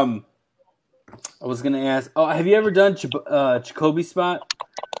 Yeah. I was gonna ask. Oh, have you ever done Jacoby spot?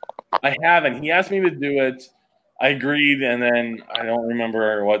 I haven't. He asked me to do it. I agreed, and then I don't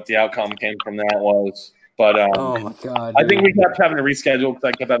remember what the outcome came from that was. But oh my god! I think we kept having to reschedule because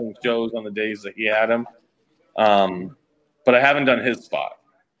I kept having shows on the days that he had them. But I haven't done his spot.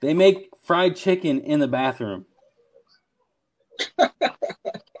 They make fried chicken in the bathroom.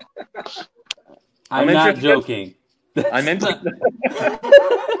 I'm not joking. I'm interested.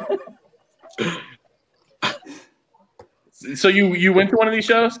 So you went to one of these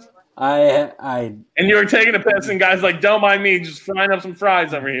shows? I and you were taking a piss, and guys like, don't mind me, just frying up some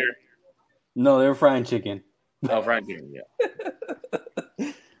fries over here. No, they were frying chicken. Oh, fried chicken,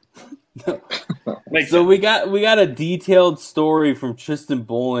 yeah. No. So we got a detailed story from Tristan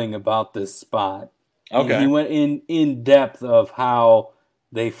Bowling about this spot. Okay. And he went in depth of how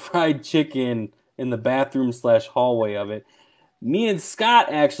they fried chicken in the bathroom / hallway of it. Me and Scott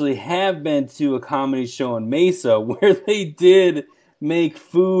actually have been to a comedy show in Mesa where they did make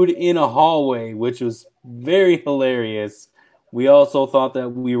food in a hallway, which was very hilarious. We also thought that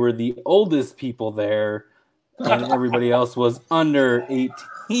we were the oldest people there, and everybody else was under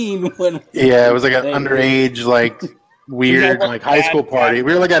 18. It was like an underage, like weird, like high school party.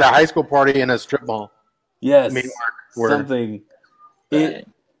 We were like at a high school party in a strip mall. Yes, something.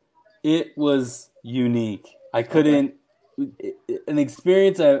 It was unique. I couldn't. An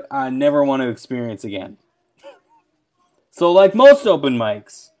experience I never want to experience again. So, like most open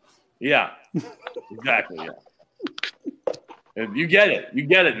mics. Yeah, exactly. Yeah. You get it. You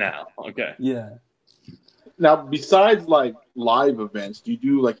get it now. Okay. Yeah. Now, besides like live events, do you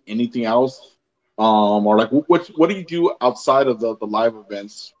do like anything else? Or like what do you do outside of the live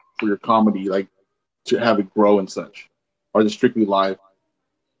events for your comedy, like to have it grow and such? Or is it strictly live?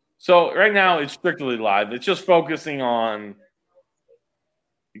 So right now it's strictly live. It's just focusing on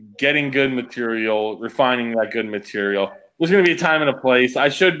getting good material, refining that good material. There's going to be a time and a place. I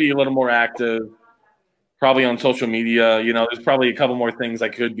should be a little more active, probably on social media. There's probably a couple more things I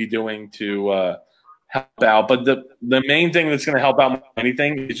could be doing to help out. But the main thing that's going to help out more than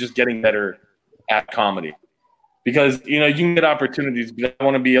anything is just getting better at comedy. Because, you can get opportunities, but I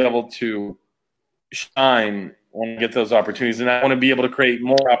want to be able to shine when I get those opportunities. And I want to be able to create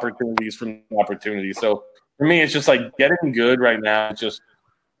more opportunities from opportunities. So for me, it's just like getting good right now is just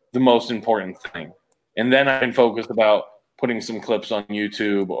the most important thing. And then I can focus about putting some clips on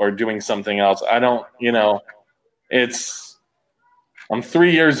YouTube or doing something else. I don't, I'm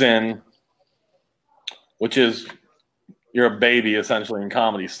 3 years in, which is, you're a baby essentially in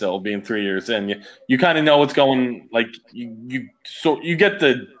comedy still, being 3 years in. You kind of know what's going, like you get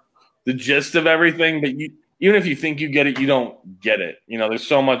the gist of everything, but even if you think you get it, you don't get it. There's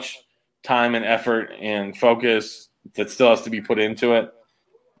so much time and effort and focus that still has to be put into it.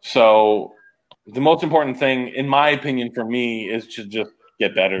 So the most important thing, in my opinion, for me, is to just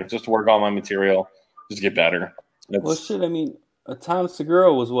get better. Just work on my material. Just get better. Well, shit, I mean, Tom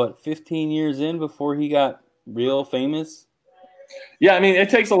Segura was, 15 years in before he got real famous? Yeah, I mean,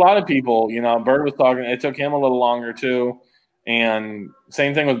 it takes a lot of people. Bert was talking. It took him a little longer, too. And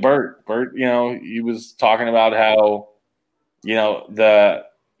same thing with Bert. Bert, he was talking about how, the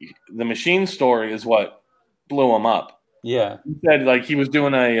machine story is what blew him up. Yeah. He said, like, he was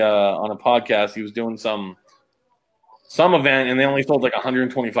doing on a podcast, he was doing some some event, and they only sold like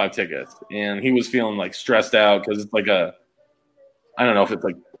 125 tickets, and he was feeling like stressed out because it's like I don't know if it's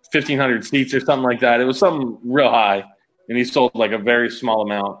like 1,500 seats or something like that. It was something real high, and he sold like a very small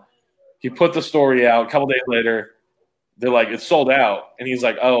amount. He put the story out. A couple days later, they're like, it's sold out, and he's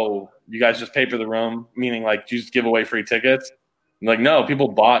like, oh, you guys just pay for the room, meaning like you just give away free tickets. I'm like, no, people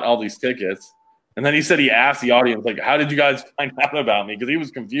bought all these tickets. And then he said he asked the audience, like, how did you guys find out about me? Because he was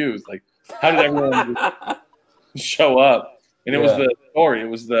confused. Like, how did everyone show up? And it was the story. It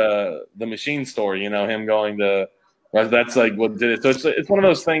was the machine story, him going to – that's like what did it. So it's one of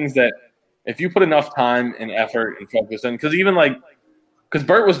those things that if you put enough time and effort and focus in – because even like – because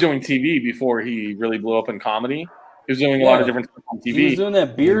Bert was doing TV before he really blew up in comedy. He was doing a lot of different stuff on TV. He was doing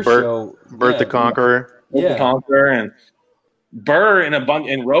that beer show. Bert the Conqueror. Bert the Conqueror. And Burr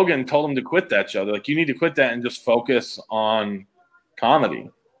and Rogan told him to quit that show. They're like, you need to quit that and just focus on comedy.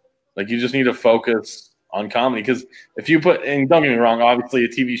 Like, you just need to focus on comedy. Because if you put – and don't get me wrong, obviously a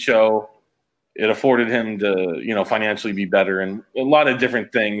TV show, it afforded him to, financially be better and a lot of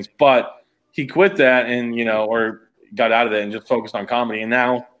different things. But he quit that and, or got out of it and just focused on comedy. And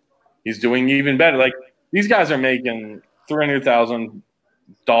now he's doing even better. Like, these guys are making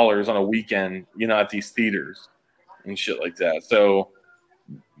 $300,000 on a weekend, at these theaters and shit like that. So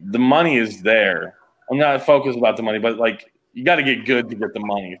the money is there. I'm not focused about the money, but like, you got to get good to get the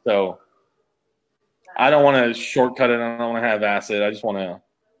money. So I don't want to shortcut it. I don't want to have acid. I just want to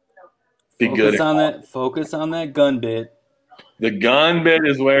be good. Focus on that gun bit. The gun bit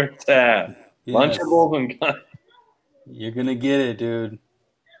is where it's at. Yes. Lunchables and gun. You're gonna get it, dude.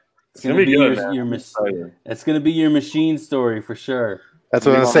 It's gonna be good. It's gonna be your machine story for sure. That's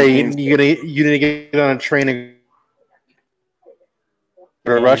what I'm saying. You need to get on a train and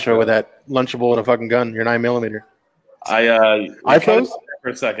go to Russia with that Lunchable and a fucking gun. Your 9mm. I froze for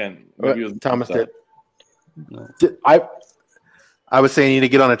a second. Thomas did. No. I was saying you need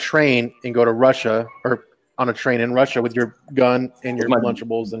to get on a train and go to Russia, or on a train in Russia with your gun and your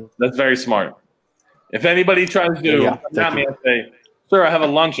Lunchables. And that's very smart. If anybody tries to, not me, I say, sir, I have a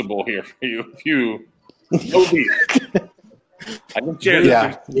Lunchable here for you. If you I can share this.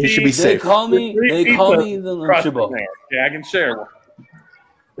 Yeah, you should be safe. They call me the Lunchable. Yeah, I can share one.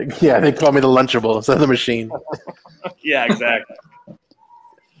 Yeah, they call me the Lunchable instead of the machine. Yeah, exactly.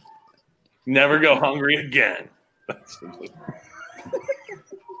 Never go hungry again.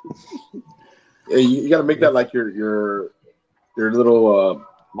 Hey, you got to make that like your little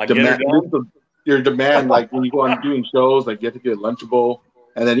demand. Your demand, like when you go on doing shows, like you have to get a Lunchable,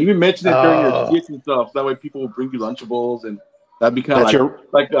 and then even mention it during your skits and stuff. So that way, people will bring you Lunchables, and that'd be kind of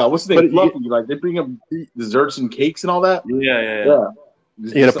like what's the name? Fluffy. Like they bring them desserts and cakes and all that. Yeah.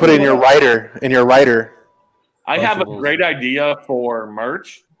 You got to put it in your writer. I have a great idea for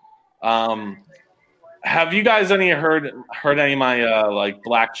merch. Have you guys heard any of my like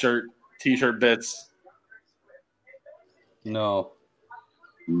black shirt T-shirt bits? No.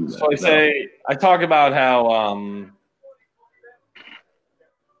 So I talk about how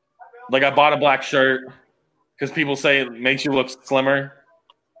like I bought a black shirt because people say it makes you look slimmer.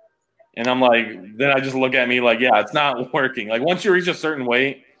 And I'm like, then I just look at me like, yeah, it's not working. Like once you reach a certain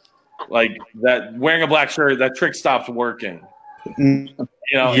weight, like that wearing a black shirt, that trick stops working.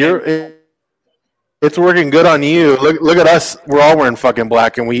 It's working good on you. Look at us. We're all wearing fucking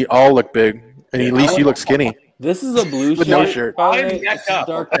black and we all look big. And at least you look skinny. This is a blue shirt. No shirt. I'm neck up.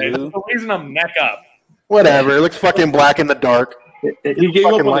 Okay? That's the reason I'm neck up. Whatever. It looks fucking black in the dark. He gave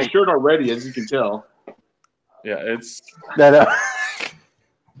up on the shirt already, as you can tell. Yeah, it's that.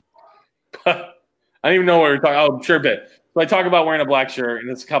 I don't even know what we're talking. Oh, shirt bit. So I talk about wearing a black shirt, and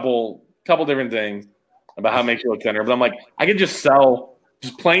it's a couple different things about how it makes you look thinner. But I'm like, I could just sell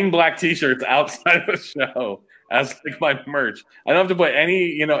just plain black T-shirts outside of the show as like my merch. I don't have to put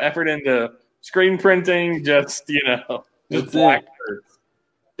any effort into screen printing. Just just black shirts.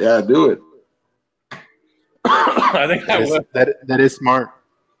 Yeah, do it. I think that is smart.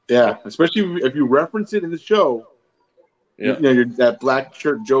 Yeah, especially if you reference it in the show. Yeah, that black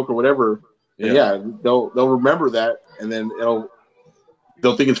shirt joke or whatever. Yeah, they'll remember that, and then they'll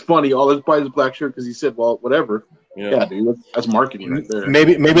think it's funny. Oh, let's buy this black shirt because he said, well, whatever. Yeah, dude, that's marketing right there.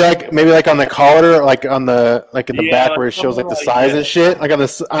 Maybe like on the collar, like on the in the back where it shows like the size and shit, like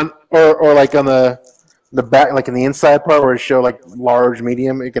or like on the back, like in the inside part where it show like large,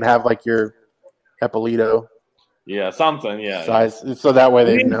 medium. It could have like your Eppolito. Yeah, something. Yeah, size. So that way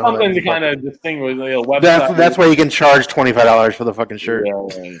they know something to kind of distinguish the website. That's why you can charge $25 for the fucking shirt. Yeah,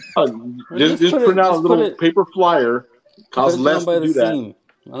 right. just print out a little paper flyer. Costs less to do that.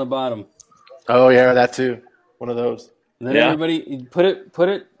 On the bottom. Oh yeah, that too. One of those. And then everybody put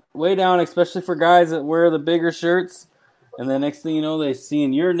it way down, especially for guys that wear the bigger shirts. and the next thing you know, they're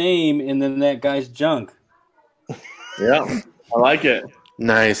seeing your name and then that guy's junk. Yeah, I like it.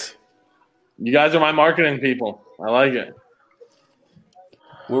 Nice. You guys are my marketing people. I like it.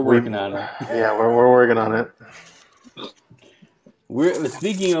 We're working on it. Yeah, we're working on it.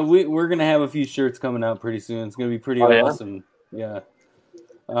 We're gonna have a few shirts coming out pretty soon. It's gonna be pretty awesome. Yeah.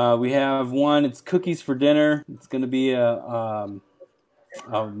 We have one. It's cookies for dinner. It's gonna be a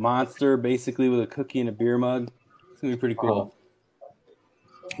monster, basically with a cookie and a beer mug. It's gonna be pretty cool.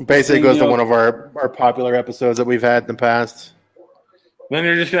 Basically, goes to one of our popular episodes that we've had in the past. Then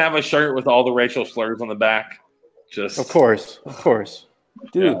you're just gonna have a shirt with all the racial slurs on the back. Just of course,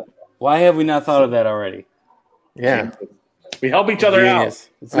 dude. Why have we not thought of that already? Yeah. We help each other out.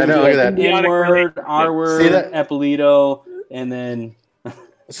 I know. Look at that. N-word, R-word, Eppolito, and then.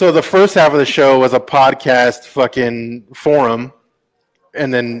 So the first half of the show was a podcast fucking forum,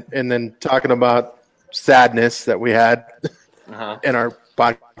 and then talking about sadness that we had in our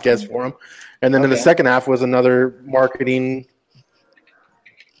podcast forum, and then in the second half was another marketing.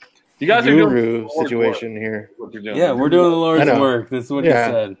 You guys are doing situation here. Yeah, we're doing the Lord's work. That's what you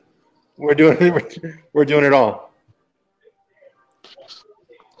said. We're doing it all.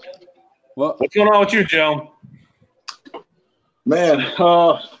 Well, what's going on with you, Joe? Man,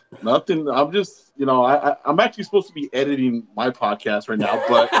 nothing. I'm just, I'm actually supposed to be editing my podcast right now,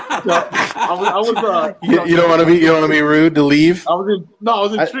 but I was. You don't want to be rude to leave. I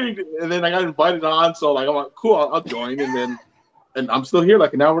was intrigued, and then I got invited on, so I'm like, cool, I'll join, and I'm still here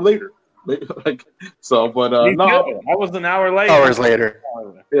like an hour later. I was an hour late. Hours later.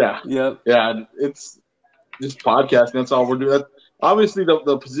 Yeah. Yep. Yeah. It's just podcasting. That's all we're doing. Obviously,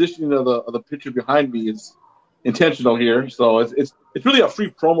 the positioning of the picture behind me is intentional here, so it's really a free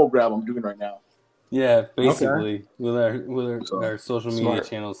promo grab I'm doing right now. Yeah, basically with our social media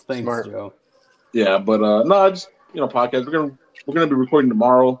channels. Thanks, Joe. Yeah, but just podcast. We're gonna be recording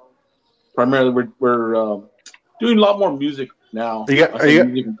tomorrow. Primarily, we're doing a lot more music now. Are you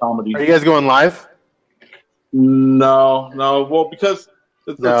guys going live? No. Well, because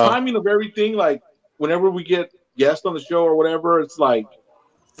the timing of everything, like whenever we get guests on the show or whatever, it's like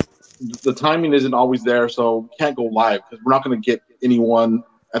the timing isn't always there, so we can't go live because we're not going to get anyone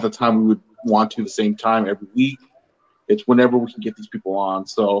at the time we would want to the same time every week. It's whenever we can get these people on.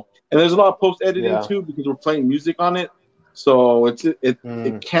 So, and there's a lot of post editing too because we're playing music on it, so it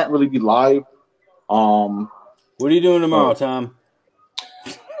can't really be live. What are you doing tomorrow, Tom?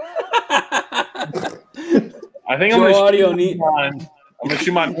 I think I'm gonna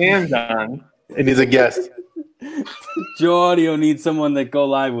shoot my hands on. And he's a guest. Joe Audio needs someone that go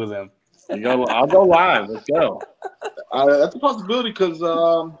live with him. I'll go live. Let's go. That's a possibility because,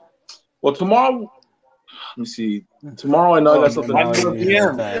 tomorrow. Let me see. Tomorrow I know that's something.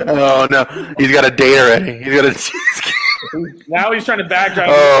 Oh no, he's got a date already. He's got a. Now he's trying to backdrive.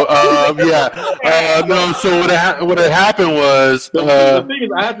 No. So what had happened was the thing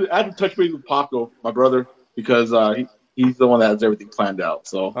is I have to touch base with Paco, my brother, because he's the one that has everything planned out.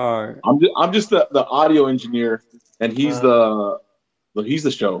 So I'm just the audio engineer, and he's the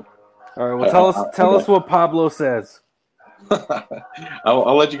show. All right. Well, tell us what Pablo says.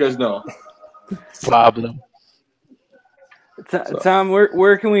 I'll let you guys know. Pablo. Tom,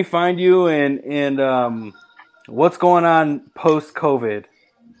 where can we find you and what's going on post COVID?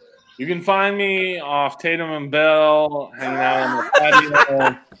 You can find me off Tatum and Bell, hanging out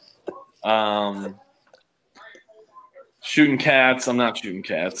on the patio. Shooting cats. I'm not shooting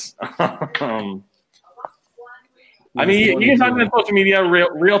cats. I mean, you can find me on social media,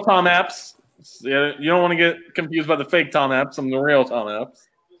 real Tom Epps. You don't want to get confused by the fake Tom Epps. I'm the real Tom Epps.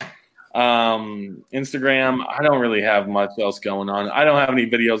 Instagram, I don't really have much else going on. I don't have any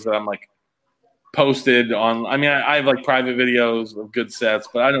videos that I'm like posted on. I mean, I have like private videos of good sets,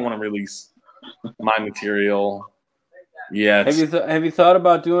 but I don't want to release my material yet. Have you thought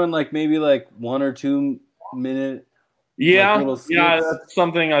about doing like maybe like 1 or 2 minute? Yeah, that's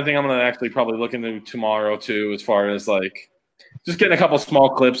something I think I'm gonna actually probably look into tomorrow too, as far as like just getting a couple small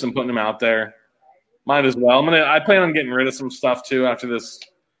clips and putting them out there. Might as well. I plan on getting rid of some stuff too after this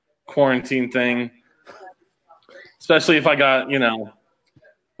quarantine thing. Especially if I got, if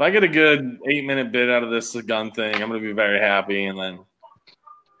I get a good 8-minute bit out of this gun thing, I'm gonna be very happy, and then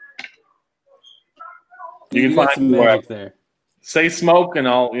you can find some magic there. Say smoke and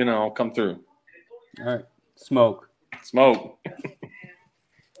I'll come through. All right. Smoke.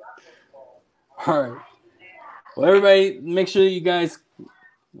 All right. Well, everybody, make sure you guys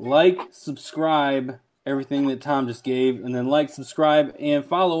like, subscribe, everything that Tom just gave, and then like, subscribe, and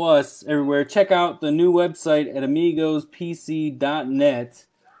follow us everywhere. Check out the new website at amigospc.net.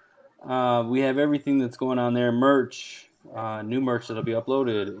 We have everything that's going on there, merch, new merch that'll be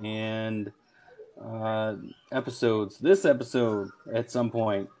uploaded, and episodes. This episode at some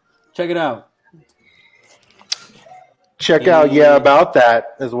point. Check it out. Check out About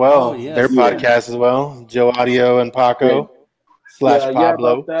That as well. Oh, yes. Their podcast as well. Joe Audio and Paco /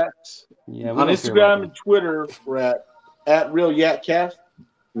 Pablo. About That. Yeah, on Instagram and Twitter, we're at Real Yatcast.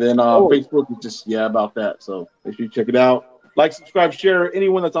 Then Facebook is just About That. So make sure you check it out. Like, subscribe, share.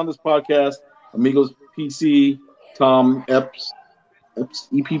 Anyone that's on this podcast, Amigos PC, Tom Epps,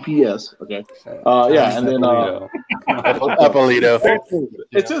 EPPS. Okay. And then Eppolito.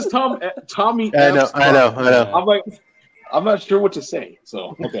 It says Tommy. I know. I'm not sure what to say.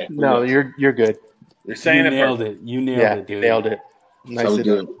 So okay. No, you're good. You're saying You nailed it. You nailed it, dude. You nailed it. Nicely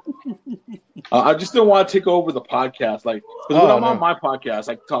done. I just don't want to take over the podcast. Like, because when I'm on my podcast,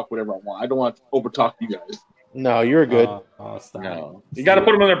 I can talk whatever I want. I don't want to over talk you guys. No, you're good. No, you got to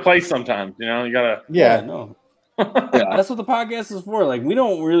put them in their place sometimes. You know, you got to. Yeah, no. That's what the podcast is for. Like, we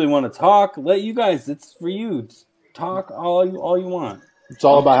don't really want to talk. Let you guys. It's for you. Talk all you want. It's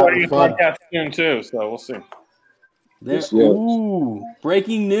all about having fun. Podcast soon too, so we'll see. Ooh,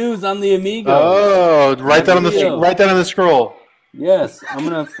 breaking news on the Amigos. Oh, write that on the scroll. Yes, I'm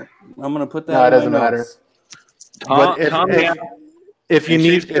gonna put that. No, it doesn't matter. But if you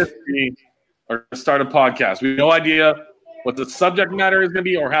need or start a podcast, we have no idea what the subject matter is going to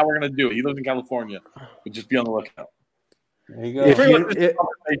be or how we're going to do it. He lives in California. We'll just be on the lookout. There you go. Conversation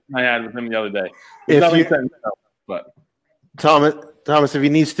I had with him the other day. Thomas, if you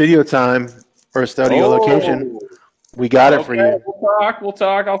need studio time or a studio location, we got it for you. We'll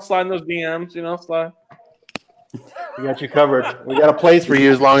talk. I'll slide in those DMs. Slide. We got you covered. We got a place for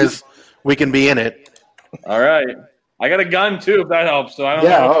you as long as we can be in it. All right. I got a gun too, if that helps. So I don't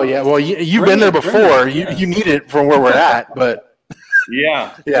know. Oh yeah. Well, you've been there before. You need it from where we're at, but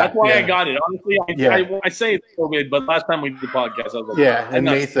that's why I got it. Honestly, I say it's COVID, but last time we did the podcast, I was like, and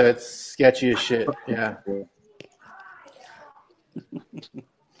Mesa, it's sketchy as shit. Yeah.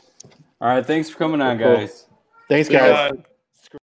 All right. Thanks for coming on, guys. Thanks, guys.